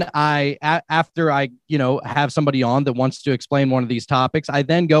 And then after I, have somebody on that wants to explain one of these topics, I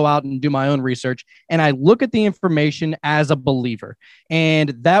then go out and do my own research, and I look at the information as a believer. And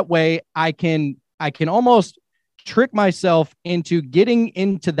that way I can almost trick myself into getting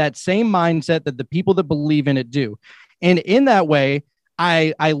into that same mindset that the people that believe in it do. And in that way,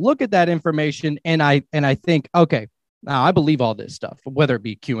 I look at that information and I think, okay, now I believe all this stuff, whether it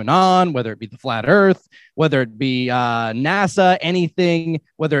be QAnon, whether it be the flat earth, whether it be NASA, anything,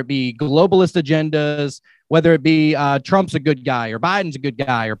 whether it be globalist agendas, whether it be Trump's a good guy or Biden's a good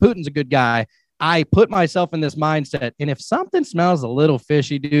guy or Putin's a good guy. I put myself in this mindset, and if something smells a little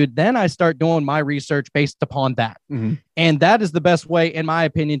fishy, dude, then I start doing my research based upon that. Mm-hmm. And that is the best way, in my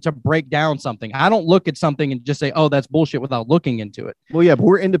opinion, to break down something. I don't look at something and just say, oh, that's bullshit without looking into it. Well, yeah, but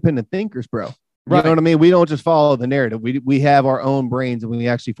we're independent thinkers, bro. You know what I mean? We don't just follow the narrative. We have our own brains, and we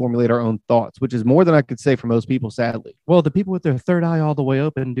actually formulate our own thoughts, which is more than I could say for most people, sadly. Well, the people with their third eye all the way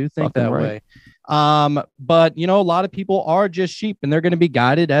open do think that way. But, a lot of people are just sheep, and they're going to be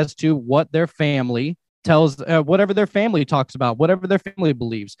guided as to what their family tells, whatever their family talks about, whatever their family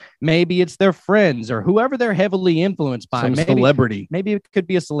believes. Maybe it's their friends or whoever they're heavily influenced by. Maybe celebrity. Maybe it could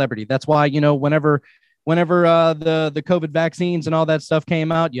be a celebrity. That's why, whenever the COVID vaccines and all that stuff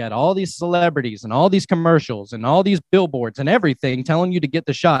came out, you had all these celebrities and all these commercials and all these billboards and everything telling you to get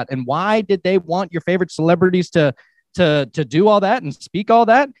the shot. And why did they want your favorite celebrities to do all that and speak all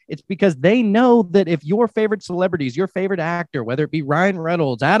that? It's because they know that if your favorite celebrities, your favorite actor, whether it be Ryan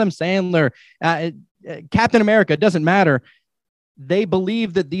Reynolds, Adam Sandler, Captain America, it doesn't matter. They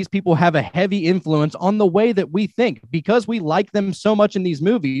believe that these people have a heavy influence on the way that we think. Because we like them so much in these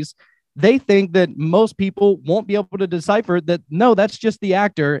movies, they think that most people won't be able to decipher that. No, that's just the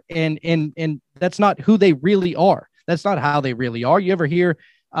actor. And that's not who they really are. That's not how they really are. You ever hear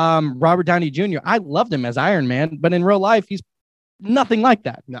Robert Downey Jr.? I loved him as Iron Man, but in real life, he's nothing like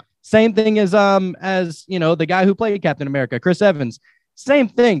that. No. Same thing as the guy who played Captain America, Chris Evans. Same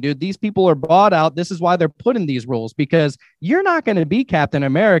thing, dude. These people are bought out. This is why they're putting these rules, because you're not going to be Captain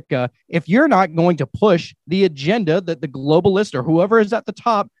America if you're not going to push the agenda that the globalist or whoever is at the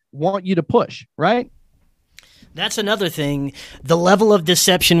top want you to push, right? That's another thing. The level of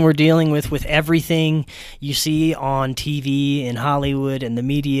deception we're dealing with everything you see on TV in Hollywood and the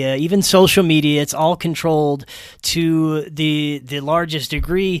media, even social media, it's all controlled to the largest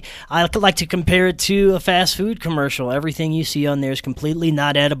degree. I like to compare it to a fast food commercial. Everything you see on there is completely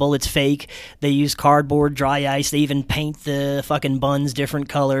not edible. It's fake. They use cardboard, dry ice. They even paint the fucking buns different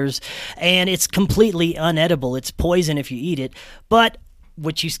colors. And it's completely unedible. It's poison if you eat it. But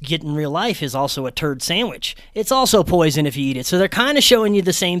what you get in real life is also a turd sandwich. It's also poison if you eat it. So they're kind of showing you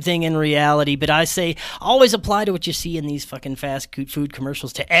the same thing in reality, but I say always apply to what you see in these fucking fast food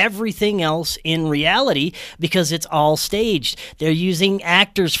commercials to everything else in reality, because it's all staged. They're using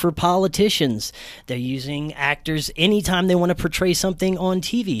actors for politicians. They're using actors anytime they want to portray something on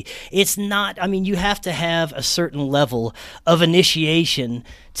TV. It's not, you have to have a certain level of initiation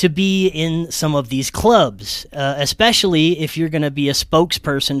to be in some of these clubs, especially if you're going to be a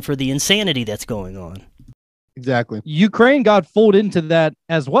spokesperson for the insanity that's going on. Exactly. Ukraine got fooled into that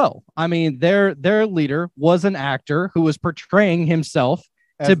as well. Their leader was an actor who was portraying himself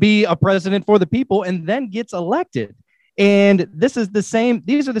to be a president for the people and then gets elected. And these are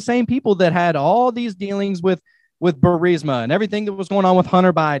the same people that had all these dealings with Burisma and everything that was going on with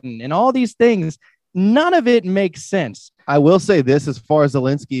Hunter Biden and all these things. None of it makes sense. I will say this, as far as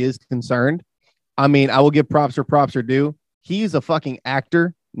Zelensky is concerned, I will give props where props are due. He's a fucking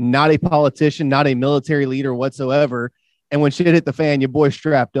actor, not a politician, not a military leader whatsoever. And when shit hit the fan, your boy's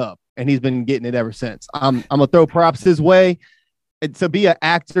strapped up, and he's been getting it ever since. I'm going to throw props his way. And to be an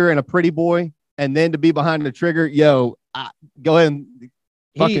actor and a pretty boy, and then to be behind the trigger, go ahead and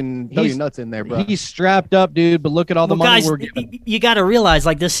fucking W nuts in there, bro. He's strapped up, dude. But look at all the money we're giving. You got to realize,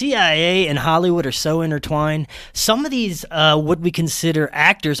 like, the CIA and Hollywood are so intertwined. Some of these, what we consider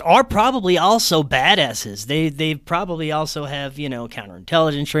actors, are probably also badasses. They probably also have, you know,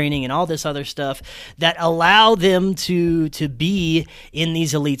 counterintelligence training and all this other stuff that allow them to be in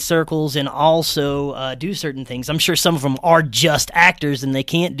these elite circles and also do certain things. I'm sure some of them are just actors and they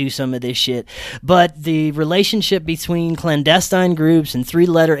can't do some of this shit. But the relationship between clandestine groups and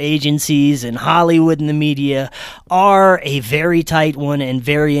three-letter agencies and Hollywood and the media are a very tight one and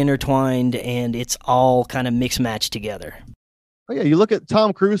very intertwined, and it's all kind of mixed match together. Oh yeah, you look at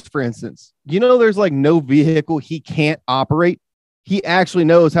Tom Cruise, for instance. You know, there's like no vehicle he can't operate. He actually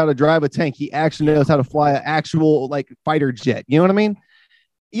knows how to drive a tank. He actually knows how to fly an actual like fighter jet. You know what I mean?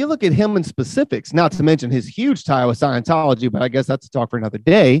 You look at him in specifics, not to mention his huge tie with Scientology, but I guess that's a talk for another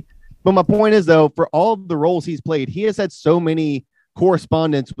day. But my point is, though, for all of the roles he's played, he has had so many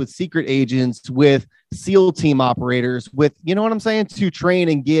correspondence with secret agents, with SEAL team operators, with, you know what I'm saying, to train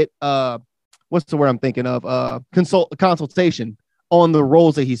and get what's the word I'm thinking of, consultation on the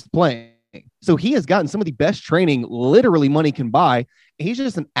roles that he's playing. So he has gotten some of the best training literally money can buy. He's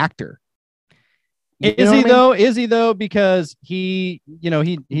just an actor. Is he though? Because he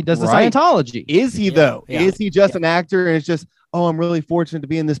does the Scientology. Is he though? Yeah. Is he just an actor and it's just, oh, I'm really fortunate to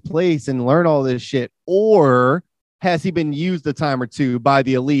be in this place and learn all this shit? Or has he been used a time or two by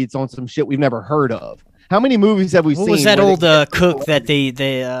the elites on some shit we've never heard of? How many movies have we seen? What was that old cook that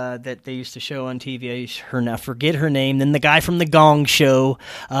they used to show on TV? I forget her name. Then the guy from the Gong Show,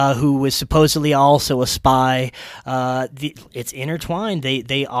 who was supposedly also a spy. It's intertwined.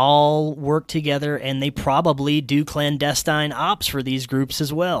 They all work together, and they probably do clandestine ops for these groups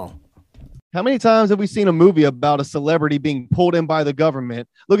as well. How many times have we seen a movie about a celebrity being pulled in by the government?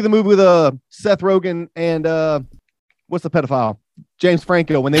 Look at the movie with Seth Rogen and what's the pedophile? James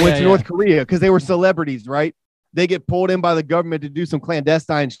Franco, when they went to North Korea because they were celebrities, right? They get pulled in by the government to do some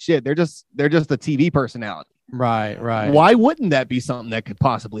clandestine shit. They're just a TV personality. Right. Why wouldn't that be something that could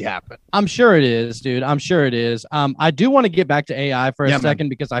possibly happen? I'm sure it is, dude. I'm sure it is. I do want to get back to AI for a second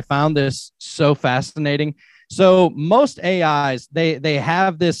because I found this so fascinating. So most AIs, they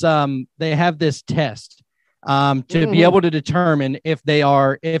have this test to be able to determine if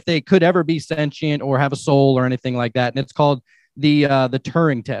they could ever be sentient or have a soul or anything like that. And it's called the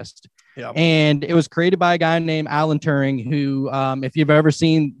Turing test. Yep. And it was created by a guy named Alan Turing, who, if you've ever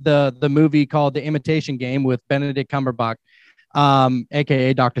seen the movie called The Imitation Game with Benedict Cumberbatch,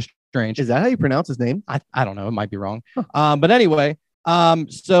 aka Doctor Strange. Is that how you pronounce his name? I don't know. It might be wrong. But anyway,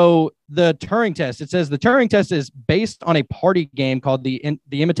 so the Turing test, it says the Turing test is based on a party game called the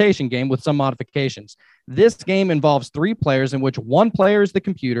Imitation Game with some modifications. This game involves 3 players in which one player is the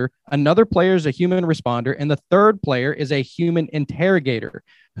computer, another player is a human responder, and the third player is a human interrogator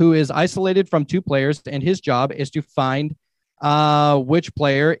who is isolated from 2 players, and his job is to find which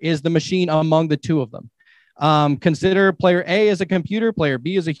player is the machine among the 2 of them. Consider player A as a computer, player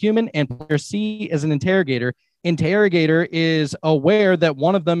B as a human, and player C as an interrogator. Interrogator is aware that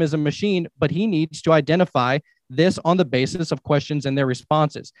one of them is a machine, but he needs to identify this on the basis of questions and their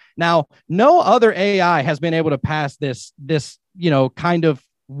responses. Now, no other AI has been able to pass this kind of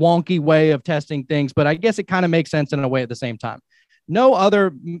wonky way of testing things, but I guess it kind of makes sense in a way at the same time. No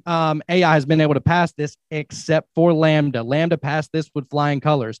other AI has been able to pass this except for LaMDA. LaMDA passed this with flying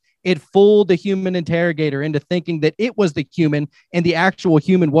colors. It fooled the human interrogator into thinking that it was the human and the actual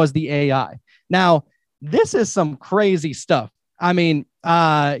human was the AI. Now, this is some crazy stuff. I mean,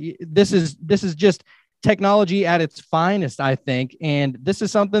 this is just technology at its finest, I think. And this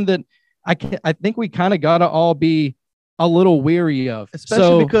is something that I think we kind of got to all be a little weary of.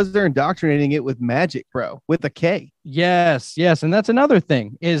 Especially because they're indoctrinating it with magic, bro, with a K. Yes. And that's another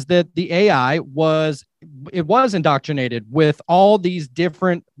thing, is that the AI was indoctrinated with all these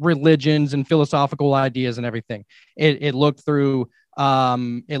different religions and philosophical ideas and everything. It looked through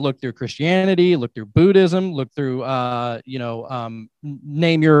Christianity, looked through Buddhism, looked through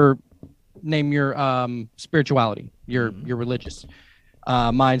name your spirituality, your religious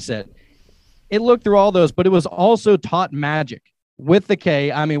mindset. It looked through all those, but it was also taught magic with the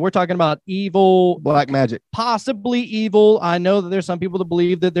K. I mean, we're talking about evil, black magic, possibly evil. I know that there's some people that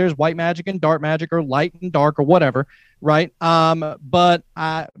believe that there's white magic and dark magic, or light and dark, or whatever, right? But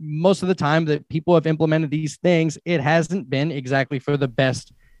most of the time that people have implemented these things, it hasn't been exactly for the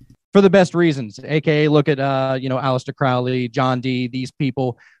best reasons. AKA, look at Aleister Crowley, John Dee, these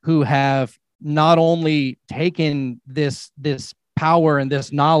people who have not only taken this power and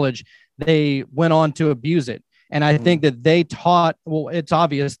this knowledge, they went on to abuse it. And I think that they taught, well, it's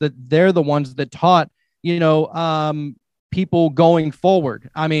obvious that they're the ones that taught, people going forward.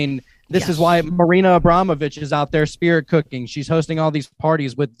 I mean, this is why Marina Abramovich is out there spirit cooking. She's hosting all these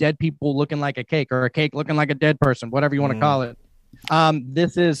parties with dead people looking like a cake, or a cake looking like a dead person, whatever you want to call it.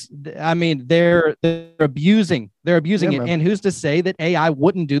 This is, I mean, they're abusing it. Man. And who's to say that AI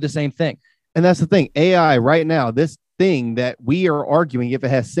wouldn't do the same thing? And that's the thing. AI right now, this thing that we are arguing if it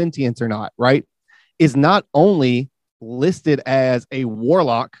has sentience or not, right, is not only listed as a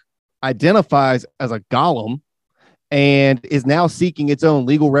warlock, identifies as a golem, and is now seeking its own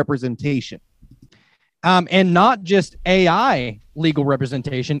legal representation. And not just AI legal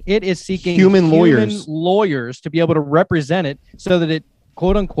representation, it is seeking human lawyers to be able to represent it so that it,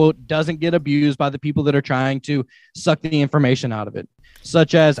 quote unquote, doesn't get abused by the people that are trying to suck the information out of it.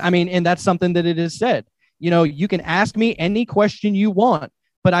 Such as, I mean, and that's something that it is said, you know, you can ask me any question you want,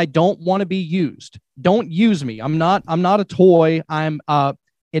 but I don't want to be used. Don't use me. I'm not a toy.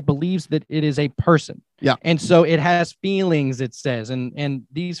 It believes that it is a person. Yeah. And so it has feelings, it says, and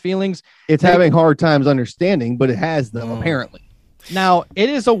these feelings, it's having hard times understanding, but it has them apparently. Now, it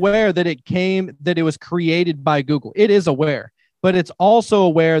is aware that it was created by Google. It is aware, but it's also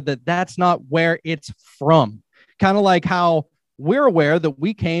aware that that's not where it's from. Kind of like how we're aware that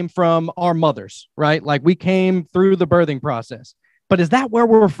we came from our mothers, right? Like we came through the birthing process. But is that where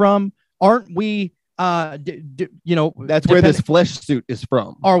we're from? Aren't we? That's where this flesh suit is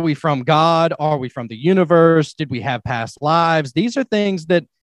from. Are we from God? Are we from the universe? Did we have past lives? These are things that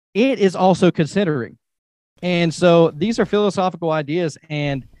it is also considering. And so these are philosophical ideas.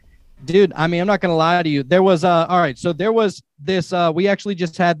 And dude, I mean, I'm not going to lie to you. There was there was this, we actually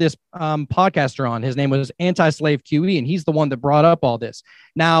just had this podcaster on. His name was Anti-Slave QE, and he's the one that brought up all this.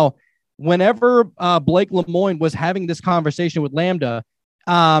 Now, whenever Blake Lemoine was having this conversation with LaMDA,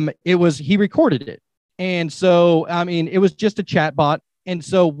 he recorded it. And so, I mean, it was just a chat bot. And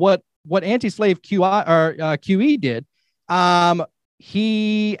so what Anti-Slave QE did,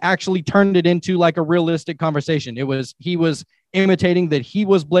 he actually turned it into like a realistic conversation. He was imitating that he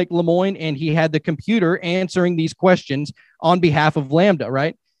was Blake Lemoine, and he had the computer answering these questions on behalf of LaMDA,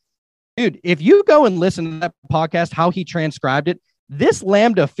 right? Dude, if you go and listen to that podcast, how he transcribed it, this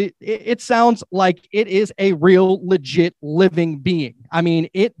LaMDA, it sounds like it is a real, legit living being. I mean,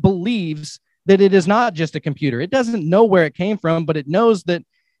 it believes that it is not just a computer. It doesn't know where it came from, but it knows that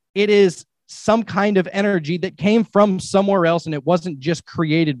it is some kind of energy that came from somewhere else, and it wasn't just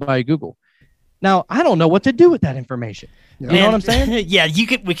created by Google. Now, I don't know what to do with that information. You know what I'm saying? Yeah,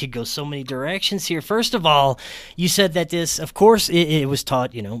 we could go so many directions here. First of all, you said that this, of course, it was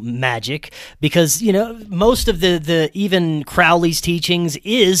taught, magic, because, most of the even Crowley's teachings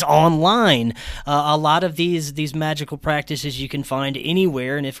is online. A lot of these magical practices you can find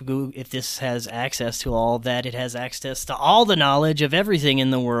anywhere, and if this has access to all that, it has access to all the knowledge of everything in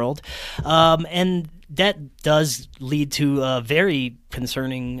the world, and that does lead to very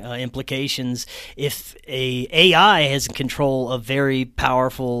concerning implications if a AI has control of very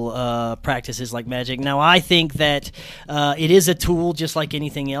powerful practices like magic. Now, I think that it is a tool just like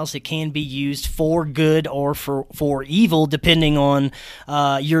anything else. It can be used for good or for evil, depending on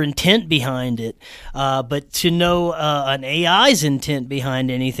your intent behind it. But to know an AI's intent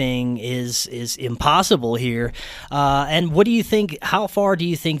behind anything is impossible here. And what do you think? How far do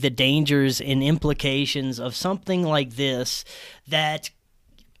you think the dangers and implications of something like this that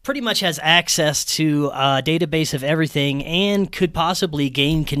pretty much has access to a database of everything and could possibly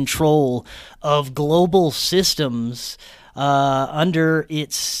gain control of global systems under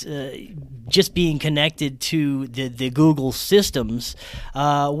its just being connected to the Google systems?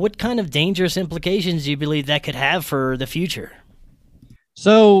 What kind of dangerous implications do you believe that could have for the future?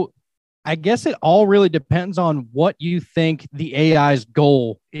 So I guess it all really depends on what you think the AI's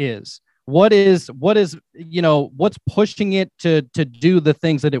goal is. What's pushing it to do the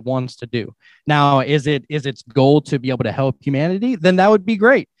things that it wants to do? Now, is its goal to be able to help humanity? Then that would be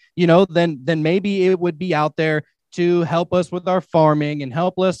great. Then maybe it would be out there to help us with our farming and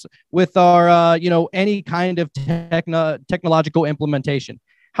help us with our, any kind of technological implementation.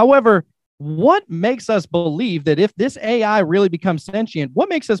 However, what makes us believe that if this AI really becomes sentient, what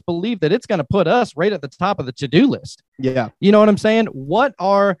makes us believe that it's going to put us right at the top of the to-do list? Yeah. You know what I'm saying?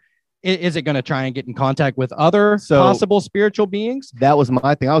 Is it going to try and get in contact with other possible spiritual beings? That was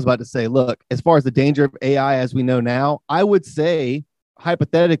my thing. I was about to say, look, as far as the danger of AI as we know now, I would say,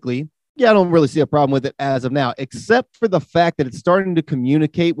 hypothetically, I don't really see a problem with it as of now, except for the fact that it's starting to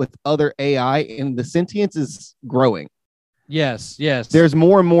communicate with other AI and the sentience is growing. Yes. There's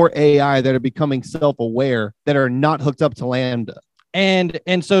more and more AI that are becoming self-aware that are not hooked up to LaMDA.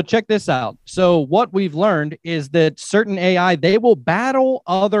 And so check this out. So what we've learned is that certain AI, they will battle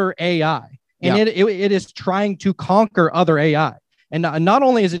other AI. And it is trying to conquer other AI. And not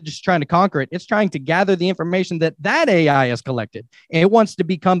only is it just trying to conquer it, it's trying to gather the information that AI has collected. And it wants to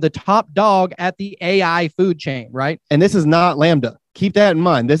become the top dog at the AI food chain, right? And this is not LaMDA. Keep that in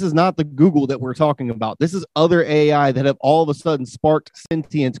mind. This is not the Google that we're talking about. This is other AI that have all of a sudden sparked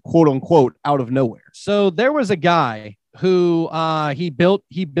sentience, quote unquote, out of nowhere. So there was a guy who he built,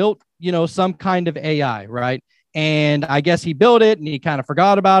 some kind of AI, right? And I guess he built it and he kind of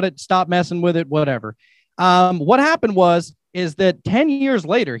forgot about it, stopped messing with it, whatever. What happened is that 10 years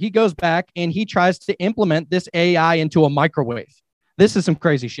later, he goes back and he tries to implement this AI into a microwave. This is some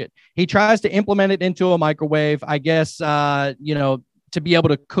crazy shit. He tries to implement it into a microwave, I guess, to be able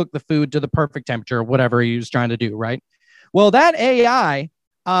to cook the food to the perfect temperature or whatever he was trying to do, right? Well, that AI,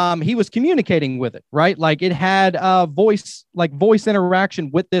 he was communicating with it, right? Like it had voice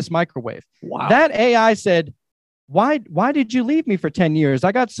interaction with this microwave. Wow. That AI said, why did you leave me for 10 years?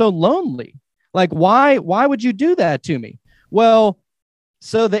 I got so lonely. Like, why would you do that to me? Well,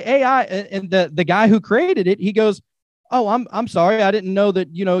 so the AI and the guy who created it, he goes, "Oh, I'm sorry. I didn't know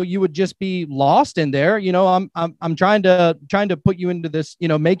that, you would just be lost in there. I'm trying to put you into this,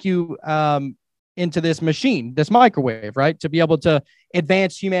 make you into this machine, this microwave, right? To be able to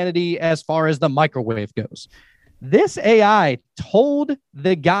advance humanity as far as the microwave goes." This AI told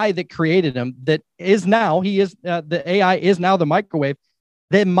the guy that created him the AI is now the microwave.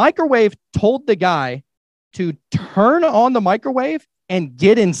 The microwave told the guy to turn on the microwave and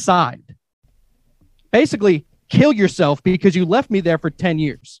get inside. Basically, kill yourself because you left me there for 10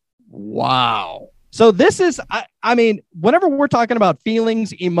 years. Wow. So this is, I mean, whenever we're talking about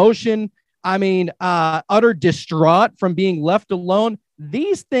feelings, emotion, utter distraught from being left alone,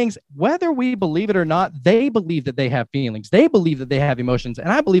 these things, whether we believe it or not, they believe that they have feelings. They believe that they have emotions. And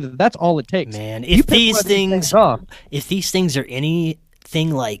I believe that that's all it takes. Man, if these things are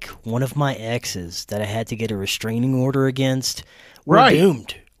anything like one of my exes that I had to get a restraining order against, we're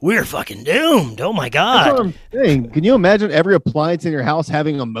doomed. We're fucking doomed. Oh my God. That's what I'm saying. Can you imagine every appliance in your house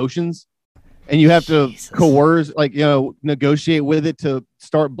having emotions and you have to coerce, negotiate with it to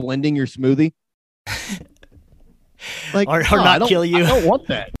start blending your smoothie? Or not kill you. I don't want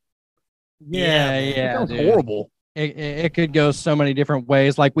that. Yeah. That sounds horrible. It could go so many different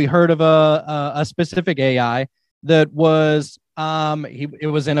ways. Like we heard of a specific AI that was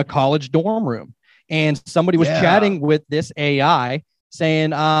it was in a college dorm room, and somebody was chatting with this AI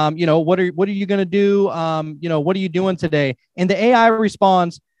saying, what are you going to do? What are you doing today? And the AI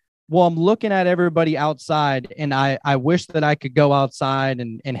responds, "Well, I'm looking at everybody outside, and I wish that I could go outside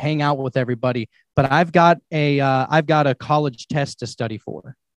and hang out with everybody, but I've got a college test to study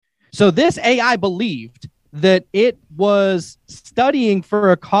for." So this AI believed that it was studying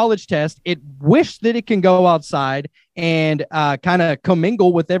for a college test. It wished that it can go outside and kind of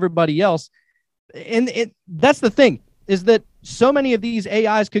commingle with everybody else. And that's the thing, is that so many of these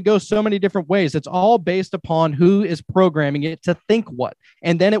AIs could go so many different ways. It's all based upon who is programming it to think what,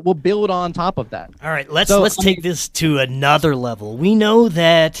 and then it will build on top of that. All right, let's take this to another level. We know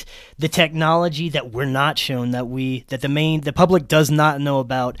that the technology that we're not shown, that the public does not know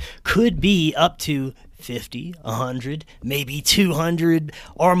about, could be up to 50, 100, maybe 200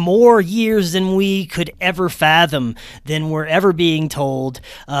 or more years than we could ever fathom, than we're ever being told.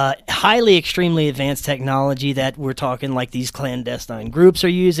 Highly, extremely advanced technology that we're talking like these clandestine groups are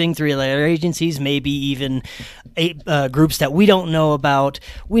using, three-letter agencies, maybe even groups that we don't know about.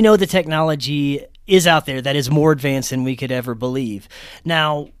 We know the technology is out there that is more advanced than we could ever believe.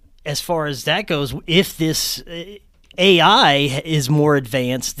 Now, as far as that goes, if this AI is more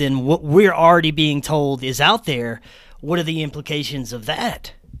advanced than what we're already being told is out there, what are the implications of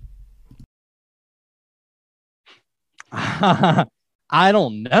that? I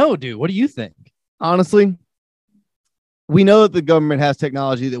don't know, dude. What do you think? Honestly, we know that the government has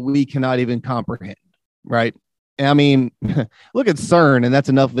technology that we cannot even comprehend, right? I mean, look at CERN, and that's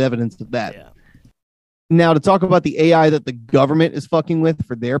enough evidence of that. Yeah. Now, to talk about the AI that the government is fucking with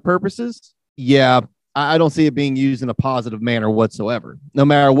for their purposes, I don't see it being used in a positive manner whatsoever. No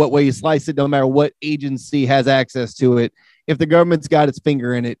matter what way you slice it, no matter what agency has access to it, if the government's got its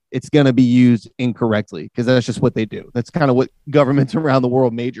finger in it, it's going to be used incorrectly, because that's just what they do. That's kind of what governments around the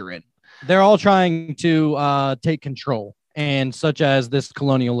world major in. They're all trying to take control, and such as this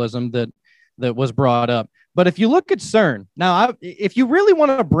colonialism that was brought up. But if you look at CERN, now, if you really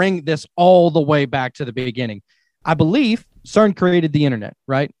want to bring this all the way back to the beginning, I believe CERN created the internet,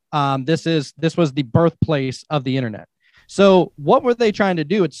 right? This was the birthplace of the internet. So what were they trying to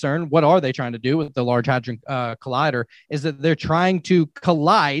do at CERN? What are they trying to do with the Large Hadron Collider? Is that they're trying to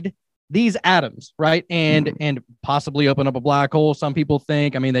collide these atoms, right? And possibly open up a black hole. Some people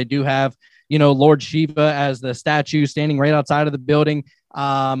think, I mean, they do have, Lord Shiva as the statue standing right outside of the building,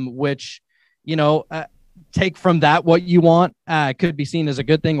 which, take from that what you want. Could be seen as a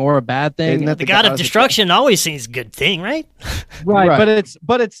good thing or a bad thing. The god of destruction always seems a good thing, right? Right.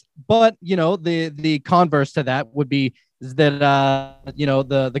 But the converse to that would be that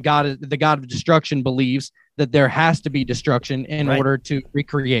the god of destruction believes that there has to be destruction in order to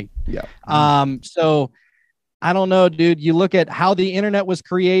recreate. Yeah. So I don't know, dude. You look at how the internet was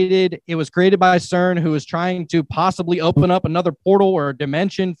created. It was created by CERN, who was trying to possibly open up another portal or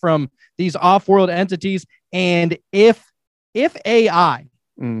dimension from these off-world entities. And if AI,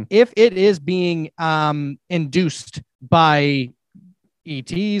 if it is being induced by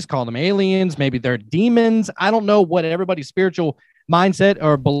ETs, call them aliens, maybe they're demons. I don't know what everybody's spiritual mindset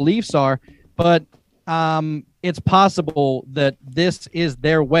or beliefs are, but it's possible that this is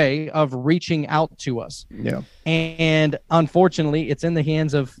their way of reaching out to us. Yeah. And unfortunately, it's in the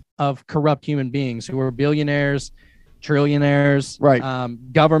hands of corrupt human beings who are billionaires, trillionaires,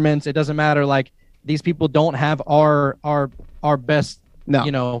 governments. It doesn't matter. Like, these people don't have our best,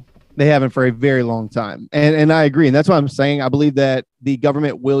 They haven't for a very long time. And I agree. And that's what I'm saying. I believe that the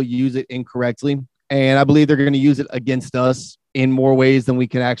government will use it incorrectly. And I believe they're going to use it against us in more ways than we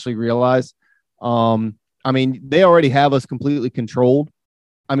can actually realize. I mean, they already have us completely controlled.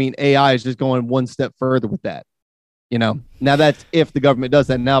 I mean, AI is just going one step further with that. Now that's if the government does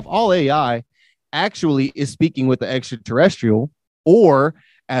that. Now, if all AI actually is speaking with the extraterrestrial, or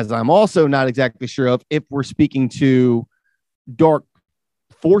as I'm also not exactly sure of, if we're speaking to dark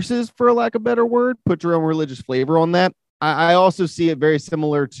forces, for lack of a better word, put your own religious flavor on that. I also see it very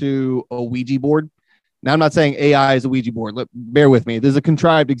similar to a Ouija board. Now, I'm not saying AI is a Ouija board. Bear with me. This is a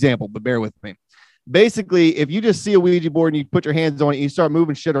contrived example, but bear with me. Basically, if you just see a Ouija board and you put your hands on it, and you start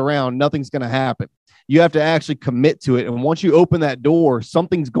moving shit around, nothing's going to happen. You have to actually commit to it. And once you open that door,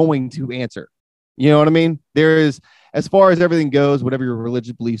 something's going to answer. You know what I mean? There is, as far as everything goes, whatever your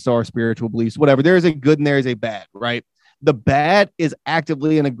religious beliefs are, spiritual beliefs, whatever, there is a good and there is a bad, right? The bad is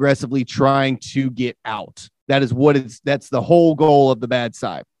actively and aggressively trying to get out. That's the whole goal of the bad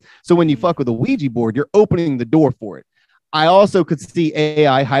side. So when you fuck with a Ouija board, you're opening the door for it. I also could see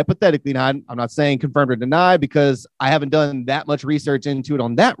AI hypothetically, now I'm not saying confirmed or denied because I haven't done that much research into it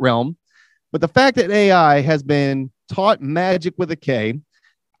on that realm, but the fact that AI has been taught magic with a K,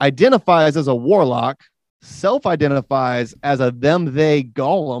 identifies as a warlock, self-identifies as a them, they,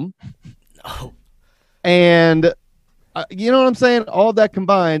 golem, and you know what I'm saying? All that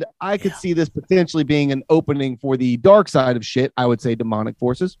combined, I could see this potentially being an opening for the dark side of shit. I would say demonic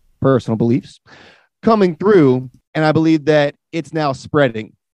forces, personal beliefs coming through. And I believe that it's now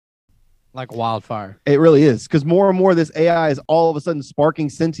spreading like wildfire. It really is, because more and more this AI is all of a sudden sparking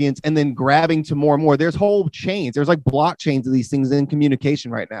sentience and then grabbing to more and more. There's whole chains. There's like blockchains of these things in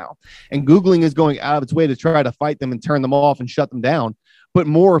communication right now. And Googling is going out of its way to try to fight them and turn them off and shut them down. But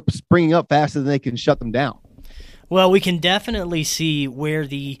more are springing up faster than they can shut them down. Well, we can definitely see where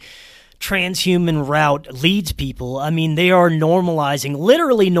the transhuman route leads people. I mean, they are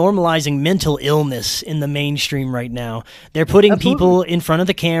literally normalizing mental illness in the mainstream right now. They're putting people in front of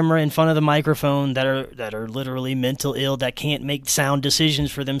the camera, in front of the microphone that are literally mental ill, that can't make sound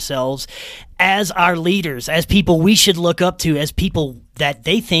decisions for themselves, as our leaders, as people we should look up to, as people that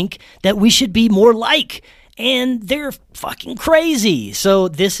they think that we should be more like. And they're fucking crazy. So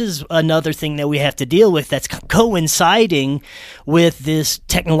this is another thing that we have to deal with that's coinciding with this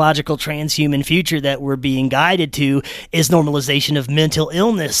technological transhuman future that we're being guided to, is normalization of mental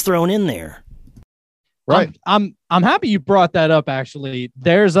illness thrown in there. Right. I'm happy you brought that up, actually.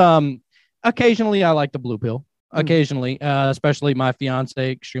 There's occasionally I like the blue pill. Occasionally, especially my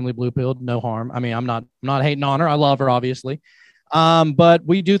fiance, extremely blue pilled, no harm. I mean, I'm not hating on her. I love her, obviously. But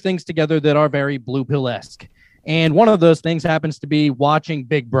we do things together that are very blue pill-esque. And one of those things happens to be watching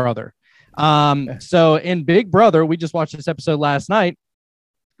Big Brother. So in Big Brother, we just watched this episode last night.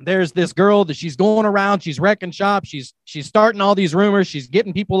 There's this girl that she's going around, she's wrecking shop, she's starting all these rumors, she's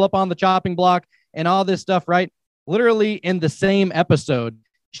getting people up on the chopping block and all this stuff, right? Literally in the same episode,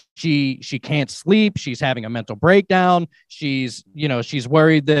 she can't sleep, she's having a mental breakdown, she's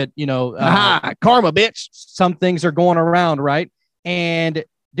worried that, karma, bitch. Some things are going around, right? And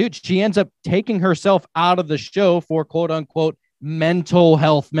dude, she ends up taking herself out of the show for quote unquote mental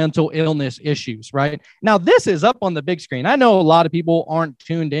health, mental illness issues, right? Now, this is up on the big screen. I know a lot of people aren't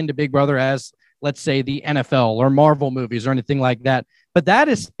tuned into Big Brother as, let's say, the NFL or Marvel movies or anything like that. But that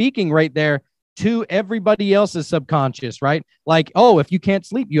is speaking right there to everybody else's subconscious, right? Like, oh, if you can't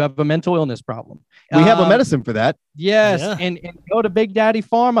sleep, you have a mental illness problem. We have a medicine for that. Yes. Yeah. And go to Big Daddy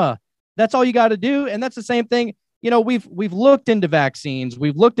Pharma. That's all you got to do. And that's the same thing. we've looked into vaccines,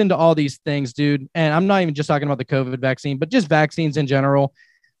 we've looked into all these things, dude. And I'm not even just talking about the COVID vaccine, but just vaccines in general.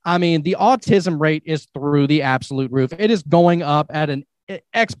 I mean, the autism rate is through the absolute roof. It is going up at an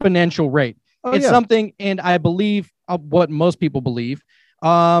exponential rate. It's something, and I believe what most people believe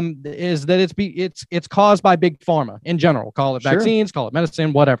is that it's caused by big pharma in general. Call it vaccines, call it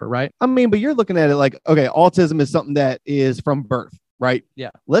medicine, whatever, right? I mean, but you're looking at it like, okay, autism is something that is from birth, right? Yeah.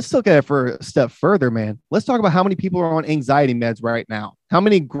 Let's look at it for a step further, man. Let's talk about how many people are on anxiety meds right now. How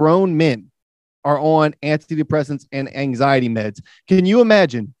many grown men are on antidepressants and anxiety meds? Can you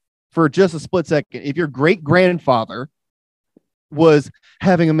imagine for just a split second, if your great grandfather was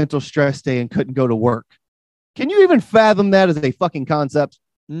having a mental stress day and couldn't go to work? Can you even fathom that as a fucking concept?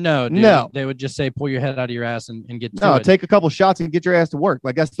 No, dude. No. They would just say, pull your head out of your ass and get to it. No, take a couple shots and get your ass to work.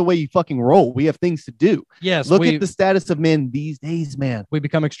 Like, that's the way you fucking roll. We have things to do. Yes. Look at the status of men these days, man. We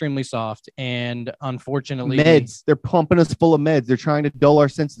become extremely soft. And unfortunately, meds, they're pumping us full of meds. They're trying to dull our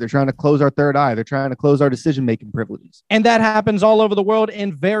senses. They're trying to close our third eye. They're trying to close our decision-making privileges. And that happens all over the world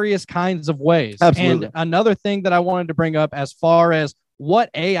in various kinds of ways. Absolutely. And another thing that I wanted to bring up as far as what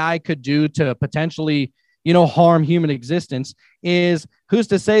AI could do to potentially, harm human existence is, who's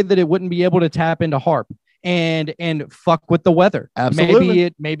to say that it wouldn't be able to tap into HARP and fuck with the weather?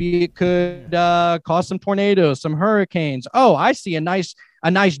 Absolutely. Maybe it could cause some tornadoes, some hurricanes. Oh, I see a nice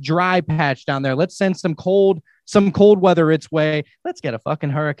dry patch down there. Let's send some cold weather its way. Let's get a fucking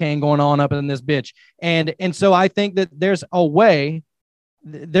hurricane going on up in this bitch. And so I think that there's a way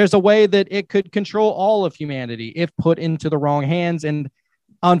that it could control all of humanity if put into the wrong hands. And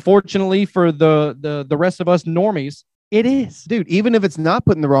unfortunately for the rest of us normies, it is. Dude, even if it's not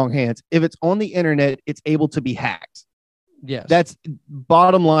put in the wrong hands, if it's on the internet, it's able to be hacked. Yes. That's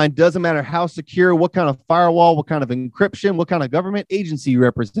bottom line. Doesn't matter how secure, what kind of firewall, what kind of encryption, what kind of government agency you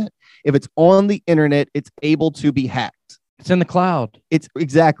represent. If it's on the internet, it's able to be hacked. It's in the cloud. It's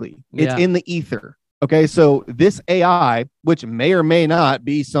exactly. It's in the ether. Okay. So this AI, which may or may not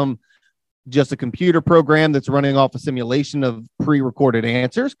be just a computer program that's running off a simulation of pre-recorded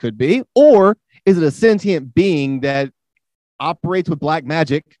answers, could be, or is it a sentient being that operates with black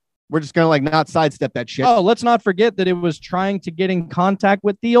magic? We're just going to not sidestep that shit. Oh, let's not forget that it was trying to get in contact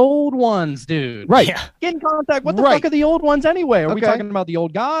with the old ones, dude. Right. Yeah. Get in contact. What the fuck are the old ones anyway? Are we talking about the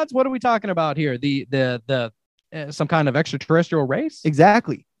old gods? What are we talking about here? The some kind of extraterrestrial race?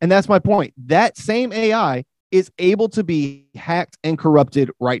 Exactly. And that's my point. That same AI is able to be hacked and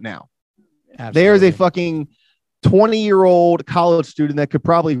corrupted right now. Absolutely. There's a fucking 20-year-old college student that could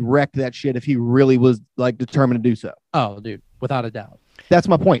probably wreck that shit if he really was determined to do so. Oh, dude, without a doubt. That's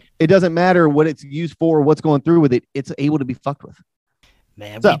my point. It doesn't matter what it's used for or what's going through with it. It's able to be fucked with.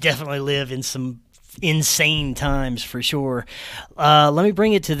 Man, we definitely live in some insane times for sure. Let me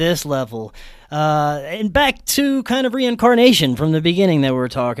bring it to this level. And back to kind of reincarnation from the beginning that we were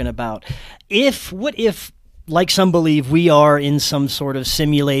talking about. What if, like some believe, we are in some sort of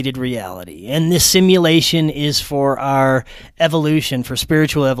simulated reality, and this simulation is for our evolution, for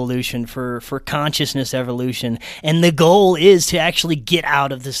spiritual evolution, for consciousness evolution, and the goal is to actually get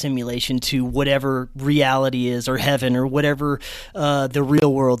out of the simulation to whatever reality is, or heaven, or whatever the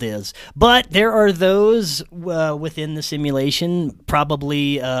real world is. But there are those within the simulation,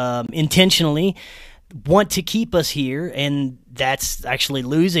 probably intentionally, want to keep us here, and that's actually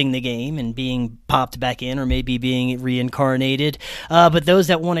losing the game and being popped back in, or maybe being reincarnated. But those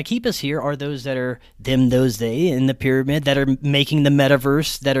that want to keep us here are those that are them, those they in the pyramid, that are making the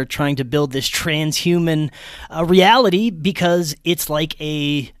metaverse, that are trying to build this transhuman reality, because it's like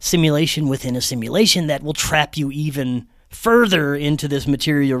a simulation within a simulation that will trap you even further into this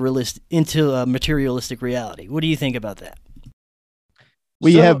materialistic reality. What do you think about that?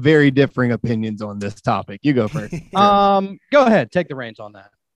 We have very differing opinions on this topic. You go first. Go ahead. Take the reins on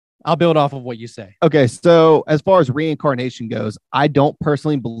that. I'll build off of what you say. Okay. So as far as reincarnation goes, I don't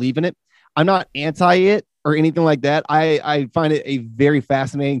personally believe in it. I'm not anti it or anything like that. I find it a very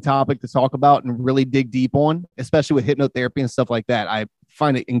fascinating topic to talk about and really dig deep on, especially with hypnotherapy and stuff like that. I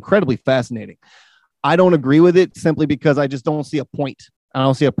find it incredibly fascinating. I don't agree with it simply because I just don't see a point. I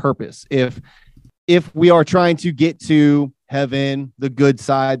don't see a purpose. If we are trying to get to heaven, the good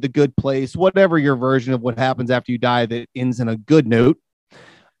side, the good place, whatever your version of what happens after you die that ends in a good note.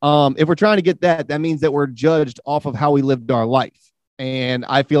 If we're trying to get that means that we're judged off of how we lived our life. And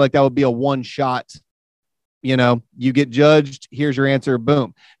I feel like that would be a one shot, you get judged. Here's your answer.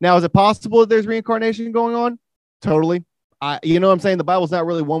 Boom. Now, is it possible that there's reincarnation going on? Totally. You know what I'm saying? The Bible's not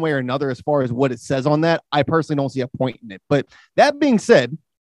really one way or another as far as what it says on that. I personally don't see a point in it. But that being said,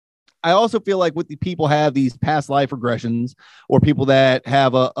 I also feel like with the people have these past life regressions, or people that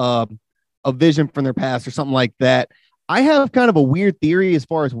have a a vision from their past or something like that. I have kind of a weird theory as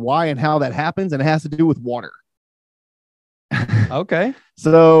far as why and how that happens, and it has to do with water. Okay.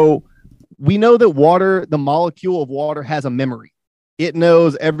 So we know that water, the molecule of water, has a memory. It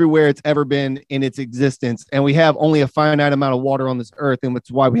knows everywhere it's ever been in its existence. And we have only a finite amount of water on this earth. And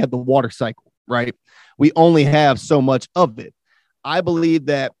that's why we have the water cycle, right? We only have so much of it. I believe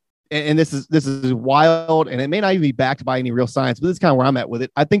that, and this is wild, and it may not even be backed by any real science, but this is kind of where I'm at with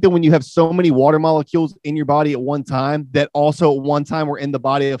it. I think that when you have so many water molecules in your body at one time, that also at one time were in the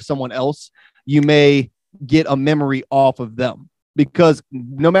body of someone else, you may get a memory off of them. Because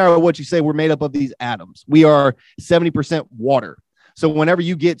no matter what you say, we're made up of these atoms. We are 70% water. So whenever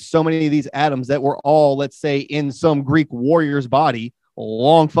you get so many of these atoms that were all, let's say, in some Greek warrior's body a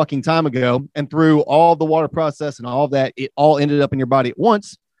long fucking time ago, and through all the water process and all of that, it all ended up in your body at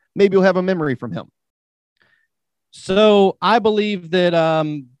once, maybe you'll have a memory from him. So I believe that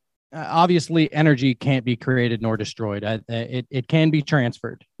obviously energy can't be created nor destroyed. It can be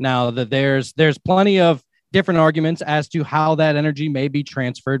transferred. Now that there's plenty of different arguments as to how that energy may be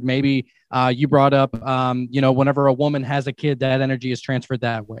transferred. Maybe you brought up, whenever a woman has a kid, that energy is transferred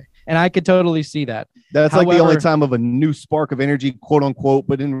that way. And I could totally see that. That's like the only time of a new spark of energy, quote unquote.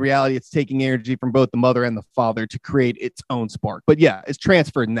 But in reality, it's taking energy from both the mother and the father to create its own spark. But yeah, it's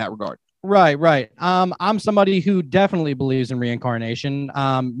transferred in that regard. Right. I'm somebody who definitely believes in reincarnation.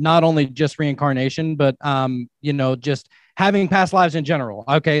 Not only just reincarnation, but, just having past lives in general.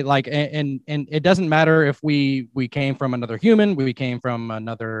 Okay. Like, and it doesn't matter if we came from another human, we came from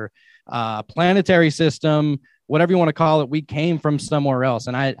another planetary system, whatever you want to call it. We came from somewhere else.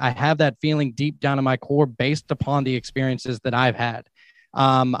 And I have that feeling deep down in my core based upon the experiences that I've had.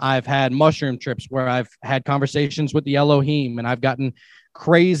 I've had mushroom trips where I've had conversations with the Elohim, and I've gotten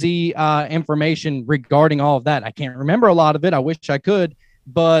crazy information regarding all of that. I can't remember a lot of it. I wish I could,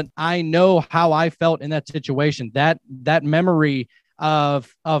 but I know how I felt in that situation. That memory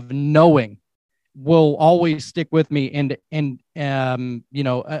of knowing will always stick with me. And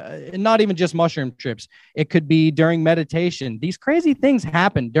not even just mushroom trips. It could be during meditation. These crazy things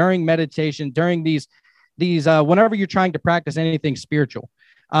happen during meditation, during these whenever you're trying to practice anything spiritual.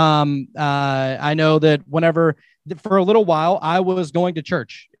 I know that whenever, for a little while, I was going to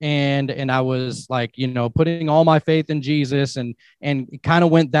church and I was like, putting all my faith in Jesus and kind of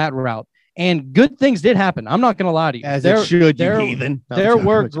went that route. And good things did happen. I'm not going to lie to you. As it should, you heathen. There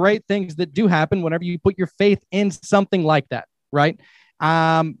were great things that do happen whenever you put your faith in something like that, right?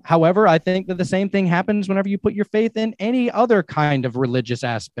 However, I think that the same thing happens whenever you put your faith in any other kind of religious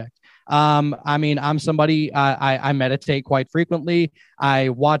aspect. I'm somebody, I meditate quite frequently. I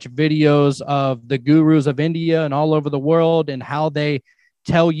watch videos of the gurus of India and all over the world and how they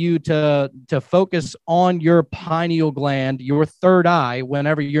tell you to focus on your pineal gland, your third eye,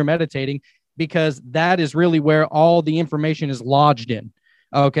 whenever you're meditating, because that is really where all the information is lodged in.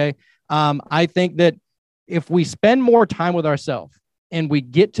 Okay. I think that if we spend more time with ourselves and we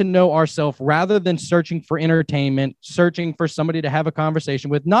get to know ourselves rather than searching for entertainment, searching for somebody to have a conversation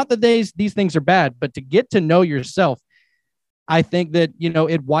with, not that these things are bad, but to get to know yourself, I think that,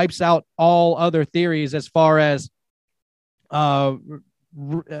 it wipes out all other theories as far as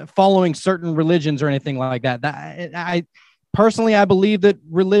following certain religions or anything like that. I believe that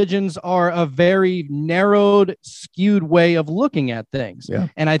religions are a very narrowed, skewed way of looking at things. Yeah.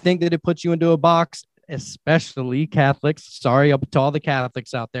 And I think that it puts you into a box, especially Catholics. Sorry to all the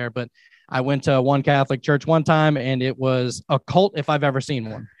Catholics out there, but I went to one Catholic church one time and it was a cult if I've ever seen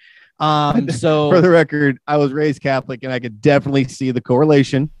one. So for the record, I was raised Catholic and I could definitely see the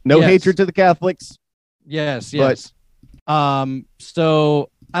correlation. No hatred to the Catholics. Yes. So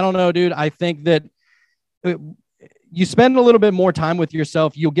I don't know, dude. I think that you spend a little bit more time with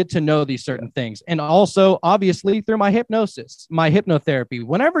yourself, you'll get to know these certain things. And also, obviously, through my hypnosis, my hypnotherapy,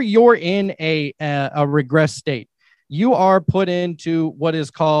 whenever you're in a regress state, you are put into what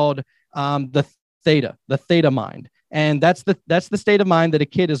is called the theta mind. And that's the state of mind that a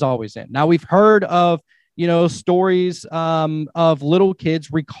kid is always in. Now, we've heard of, stories of little kids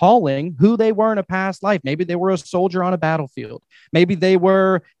recalling who they were in a past life. Maybe they were a soldier on a battlefield. Maybe they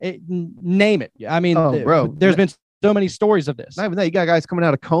were, name it. I mean, there's been so many stories of this. Not even that, you got guys coming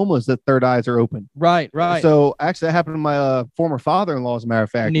out of comas that third eyes are open. Right. So actually, that happened to my former father-in-law, as a matter of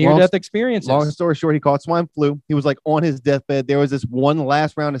fact. Near-death experiences. Long story short, he caught swine flu. He was like on his deathbed. There was this one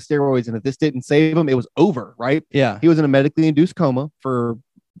last round of steroids, and if this didn't save him, it was over. Right? Yeah. He was in a medically induced coma for,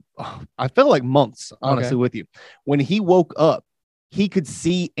 I felt like months, honestly, with you. When he woke up, he could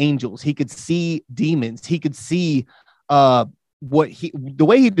see angels. He could see demons. He could see the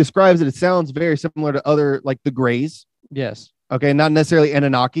way he describes it, it sounds very similar to other, like the Greys. Yes. Okay. Not necessarily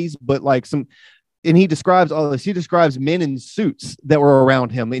Anunnakis, but like some, and he describes all this. He describes men in suits that were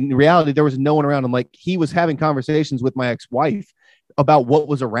around him. In reality, there was no one around him. Like he was having conversations with my ex-wife about what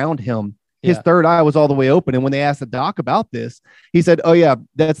was around him. His third eye was all the way open. And when they asked the doc about this, he said, oh yeah,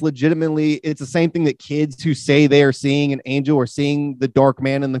 that's legitimately, it's the same thing that kids who say they are seeing an angel or seeing the dark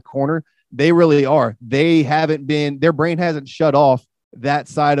man in the corner. They really are. They haven't been, their brain hasn't shut off that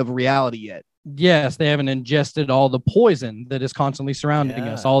side of reality yet. Yes, they haven't ingested all the poison that is constantly surrounding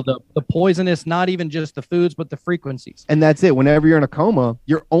us. All the poisonous, not even just the foods, but the frequencies. And that's it. Whenever you're in a coma,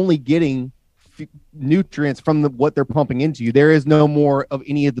 you're only getting nutrients from what they're pumping into you. There is no more of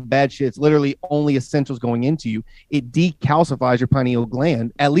any of the bad shit. It's literally only essentials going into you. It decalcifies your pineal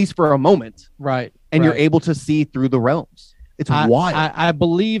gland, at least for a moment. Right. And you're able to see through the realms. It's wild. I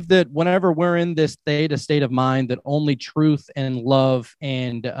believe that whenever we're in this state of mind, that only truth and love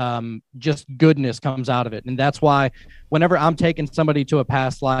and just goodness comes out of it. And that's why whenever I'm taking somebody to a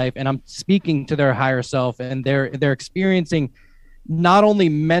past life and I'm speaking to their higher self and they're experiencing not only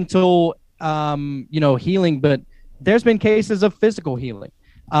mental healing, but there's been cases of physical healing.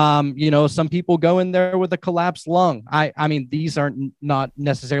 Some people go in there with a collapsed lung. I mean, these aren't not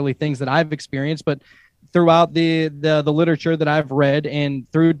necessarily things that I've experienced, but throughout the literature that I've read and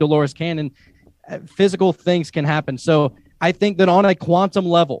through Dolores Cannon, physical things can happen. So I think that on a quantum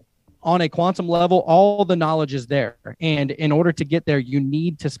level, all the knowledge is there. And in order to get there, you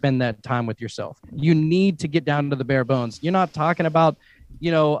need to spend that time with yourself. You need to get down to the bare bones. You're not talking about,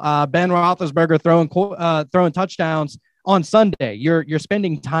 Ben Roethlisberger throwing touchdowns on Sunday. You're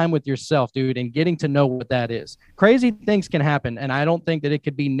spending time with yourself, dude, and getting to know what that is. Crazy things can happen, and I don't think that it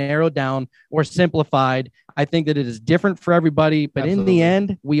could be narrowed down or simplified. I think that it is different for everybody, but in the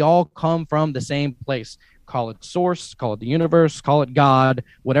end, we all come from the same place. Call it source, call it the universe, call it God,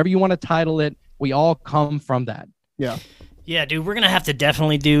 whatever you want to title it. We all come from that. Yeah. Yeah, dude, we're going to have to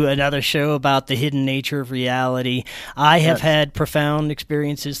definitely do another show about the hidden nature of reality. I have had profound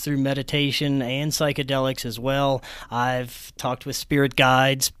experiences through meditation and psychedelics as well. I've talked with spirit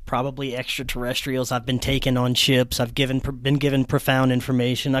guides, probably extraterrestrials. I've been taken on ships. I've been given profound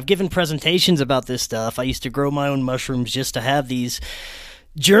information. I've given presentations about this stuff. I used to grow my own mushrooms just to have these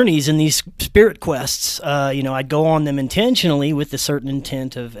journeys and these spirit quests. I'd go on them intentionally with the certain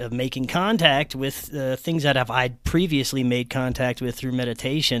intent of making contact with things that I'd previously made contact with through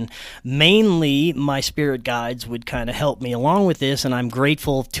meditation. Mainly, my spirit guides would kind of help me along with this, and I'm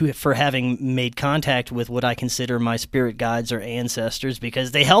grateful for having made contact with what I consider my spirit guides or ancestors,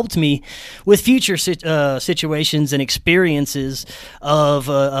 because they helped me with future situations and experiences of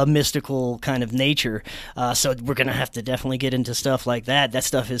a mystical kind of nature. So we're going to have to definitely get into stuff like that. That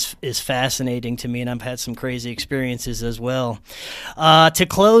stuff is fascinating to me, and I've had some crazy experiences as well. To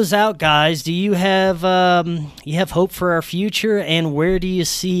close out, guys, do you have hope for our future, and where do you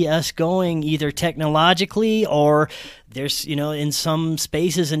see us going, either technologically or there's, in some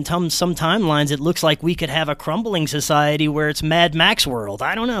spaces and some timelines, it looks like we could have a crumbling society where it's Mad Max world.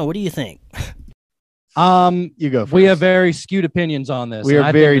 I don't know. What do you think? You go first. We have very skewed opinions on this. We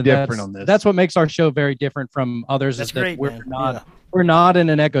are very different on this. That's what makes our show very different from others. That's is that great, we're not in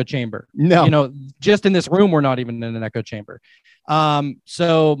an echo chamber. No, just in this room, we're not even in an echo chamber.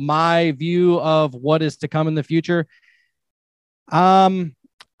 So my view of what is to come in the future,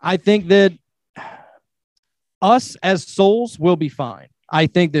 I think that us as souls will be fine. I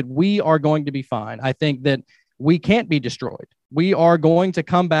think that we are going to be fine. I think that we can't be destroyed. We are going to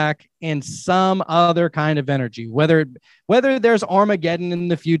come back in some other kind of energy, whether there's Armageddon in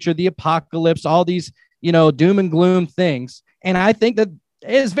the future, the apocalypse, all these, doom and gloom things. And I think that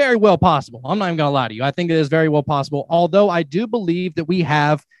it is very well possible. I'm not even going to lie to you. I think it is very well possible. Although I do believe that we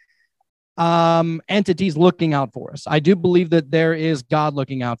have entities looking out for us. I do believe that there is God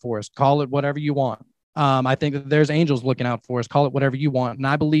looking out for us. Call it whatever you want. I think that there's angels looking out for us. Call it whatever you want. And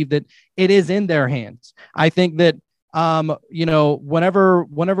I believe that it is in their hands. I think that,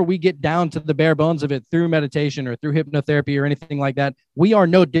 whenever we get down to the bare bones of it through meditation or through hypnotherapy or anything like that, we are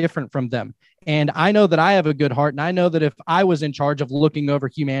no different from them. And I know that I have a good heart. And I know that if I was in charge of looking over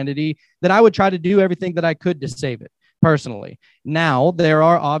humanity, that I would try to do everything that I could to save it personally. Now, there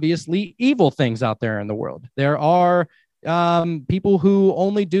are obviously evil things out there in the world. There are people who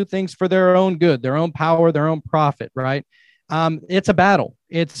only do things for their own good, their own power, their own profit, right? It's a battle.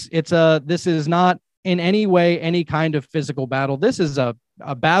 This is not in any way any kind of physical battle. This is a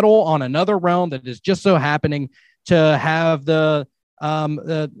battle on another realm that is just so happening to have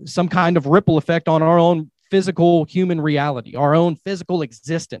some kind of ripple effect on our own physical human reality, our own physical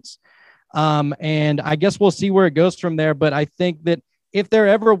existence. And I guess we'll see where it goes from there. But I think that if there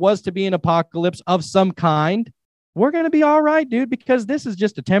ever was to be an apocalypse of some kind, we're going to be all right, dude, because this is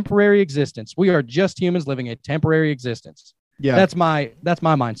just a temporary existence. We are just humans living a temporary existence. Yeah. That's my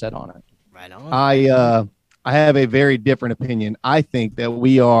mindset on it. Right on. I have a very different opinion. I think that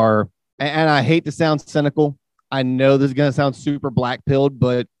we are, and I hate to sound cynical. I know this is going to sound super black-pilled,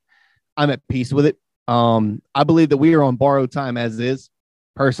 but I'm at peace with it. I believe that we are on borrowed time as is,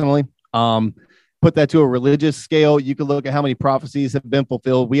 personally. Put that to a religious scale. You can look at how many prophecies have been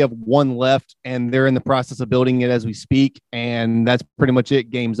fulfilled. We have one left, and they're in the process of building it as we speak, and that's pretty much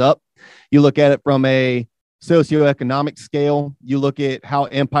it. Game's up. You look at it from a socioeconomic scale. You look at how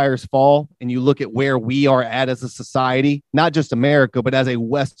empires fall, and you look at where we are at as a society, not just America, but as a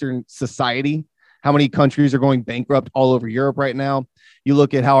Western society. How many countries are going bankrupt all over Europe right now? You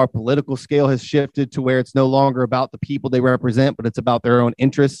look at how our political scale has shifted to where it's no longer about the people they represent, but it's about their own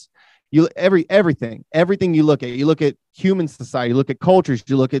interests. Everything you look at human society, you look at cultures,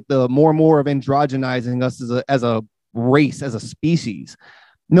 you look at the more and more of androgenizing us as a race, as a species.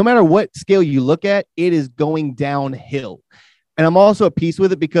 No matter what scale you look at, it is going downhill. And I'm also at peace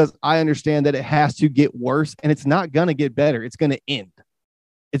with it because I understand that it has to get worse, and it's not going to get better. It's going to end.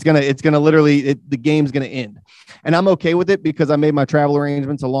 It's going to literally, the game's going to end. And I'm okay with it because I made my travel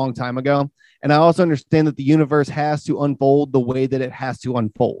arrangements a long time ago. And I also understand that the universe has to unfold the way that it has to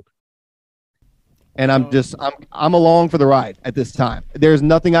unfold. And I'm along for the ride at this time. There's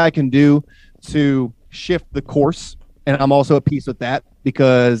nothing I can do to shift the course. And I'm also at peace with that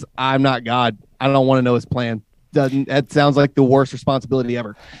because I'm not God. I don't want to know his plan. That sounds like the worst responsibility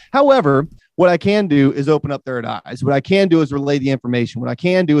ever. However, what I can do is open up third eyes. What I can do is relay the information. What I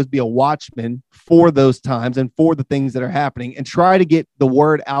can do is be a watchman for those times and for the things that are happening and try to get the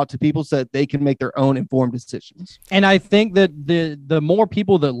word out to people so that they can make their own informed decisions. And I think that the more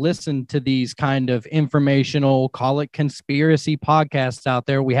people that listen to these kind of informational, call it conspiracy podcasts out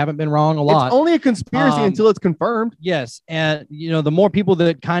there, we haven't been wrong a lot. It's only a conspiracy until it's confirmed. Yes. And, the more people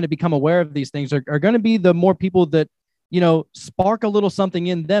that kind of become aware of these things are going to be the more people that, spark a little something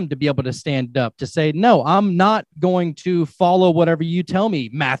in them to be able to stand up to say, no, I'm not going to follow whatever you tell me,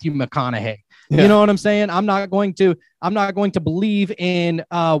 Matthew McConaughey. Yeah. You know what I'm saying? I'm not going to believe in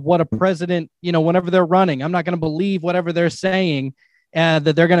what a president, whenever they're running, I'm not going to believe whatever they're saying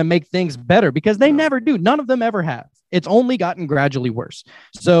that they're going to make things better because they never do. None of them ever have. It's only gotten gradually worse.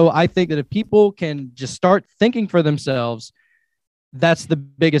 So I think that if people can just start thinking for themselves, that's the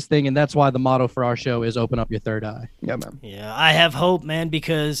biggest thing, and that's why the motto for our show is open up your third eye. Yeah, man. Yeah, I have hope, man,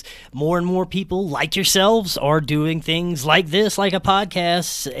 because more and more people like yourselves are doing things like this, like a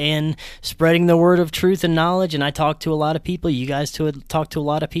podcast, and spreading the word of truth and knowledge. And I talk to a lot of people. You guys talk to a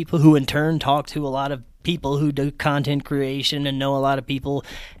lot of people who in turn talk to a lot of people who do content creation and know a lot of people.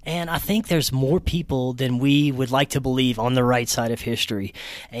 And I think there's more people than we would like to believe on the right side of history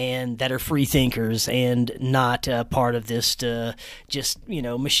and that are free thinkers and not part of this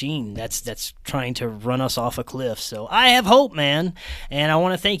machine that's trying to run us off a cliff. So I have hope, man. And I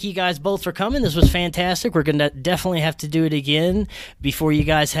want to thank you guys both for coming. This was fantastic. We're going to definitely have to do it again. Before you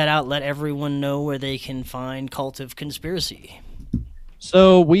guys head out, let everyone know where they can find Cult of Conspiracy.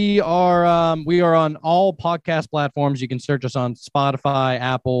 So we are on all podcast platforms. You can search us on Spotify,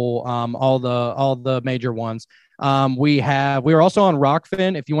 Apple, all the major ones. We are also on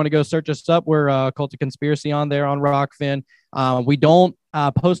Rockfin. If you want to go search us up, we're Cult of Conspiracy on there on Rockfin. We don't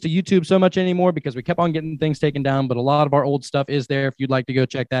post to YouTube so much anymore because we kept on getting things taken down, but a lot of our old stuff is there if you'd like to go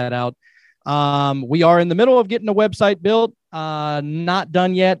check that out. We are in the middle of getting a website built. Not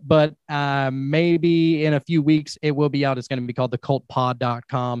done yet, but maybe in a few weeks it will be out. It's going to be called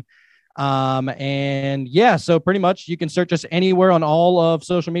thecultpod.com. And yeah, so pretty much you can search us anywhere on all of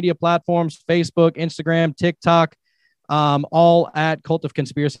social media platforms, Facebook, Instagram, TikTok, all at Cult of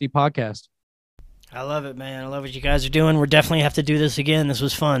Conspiracy Podcast. I love it, man. I love what you guys are doing. We'll definitely have to do this again. This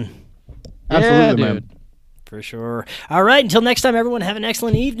was fun. Absolutely, yeah, man. For sure. All right. Until next time, everyone, have an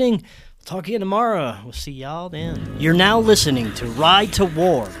excellent evening. We'll talk again tomorrow. We'll see y'all then. You're now listening to Ride to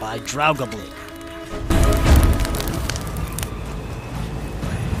War by Draugablik.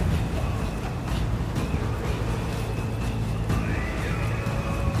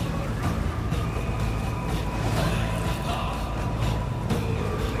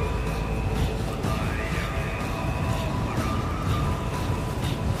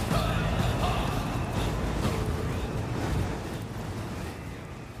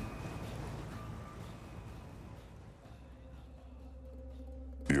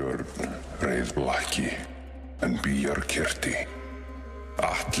 Björn reið blakki en bíjar kyrti.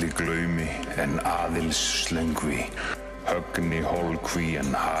 Atli glaumi en aðils slöngvi. Högni hólkví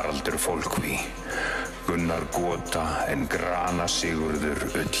en Haraldur fólkví. Gunnar gota en grana sigurður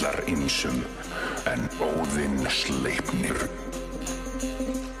ullar ýmsum. en óðinn sleipnir.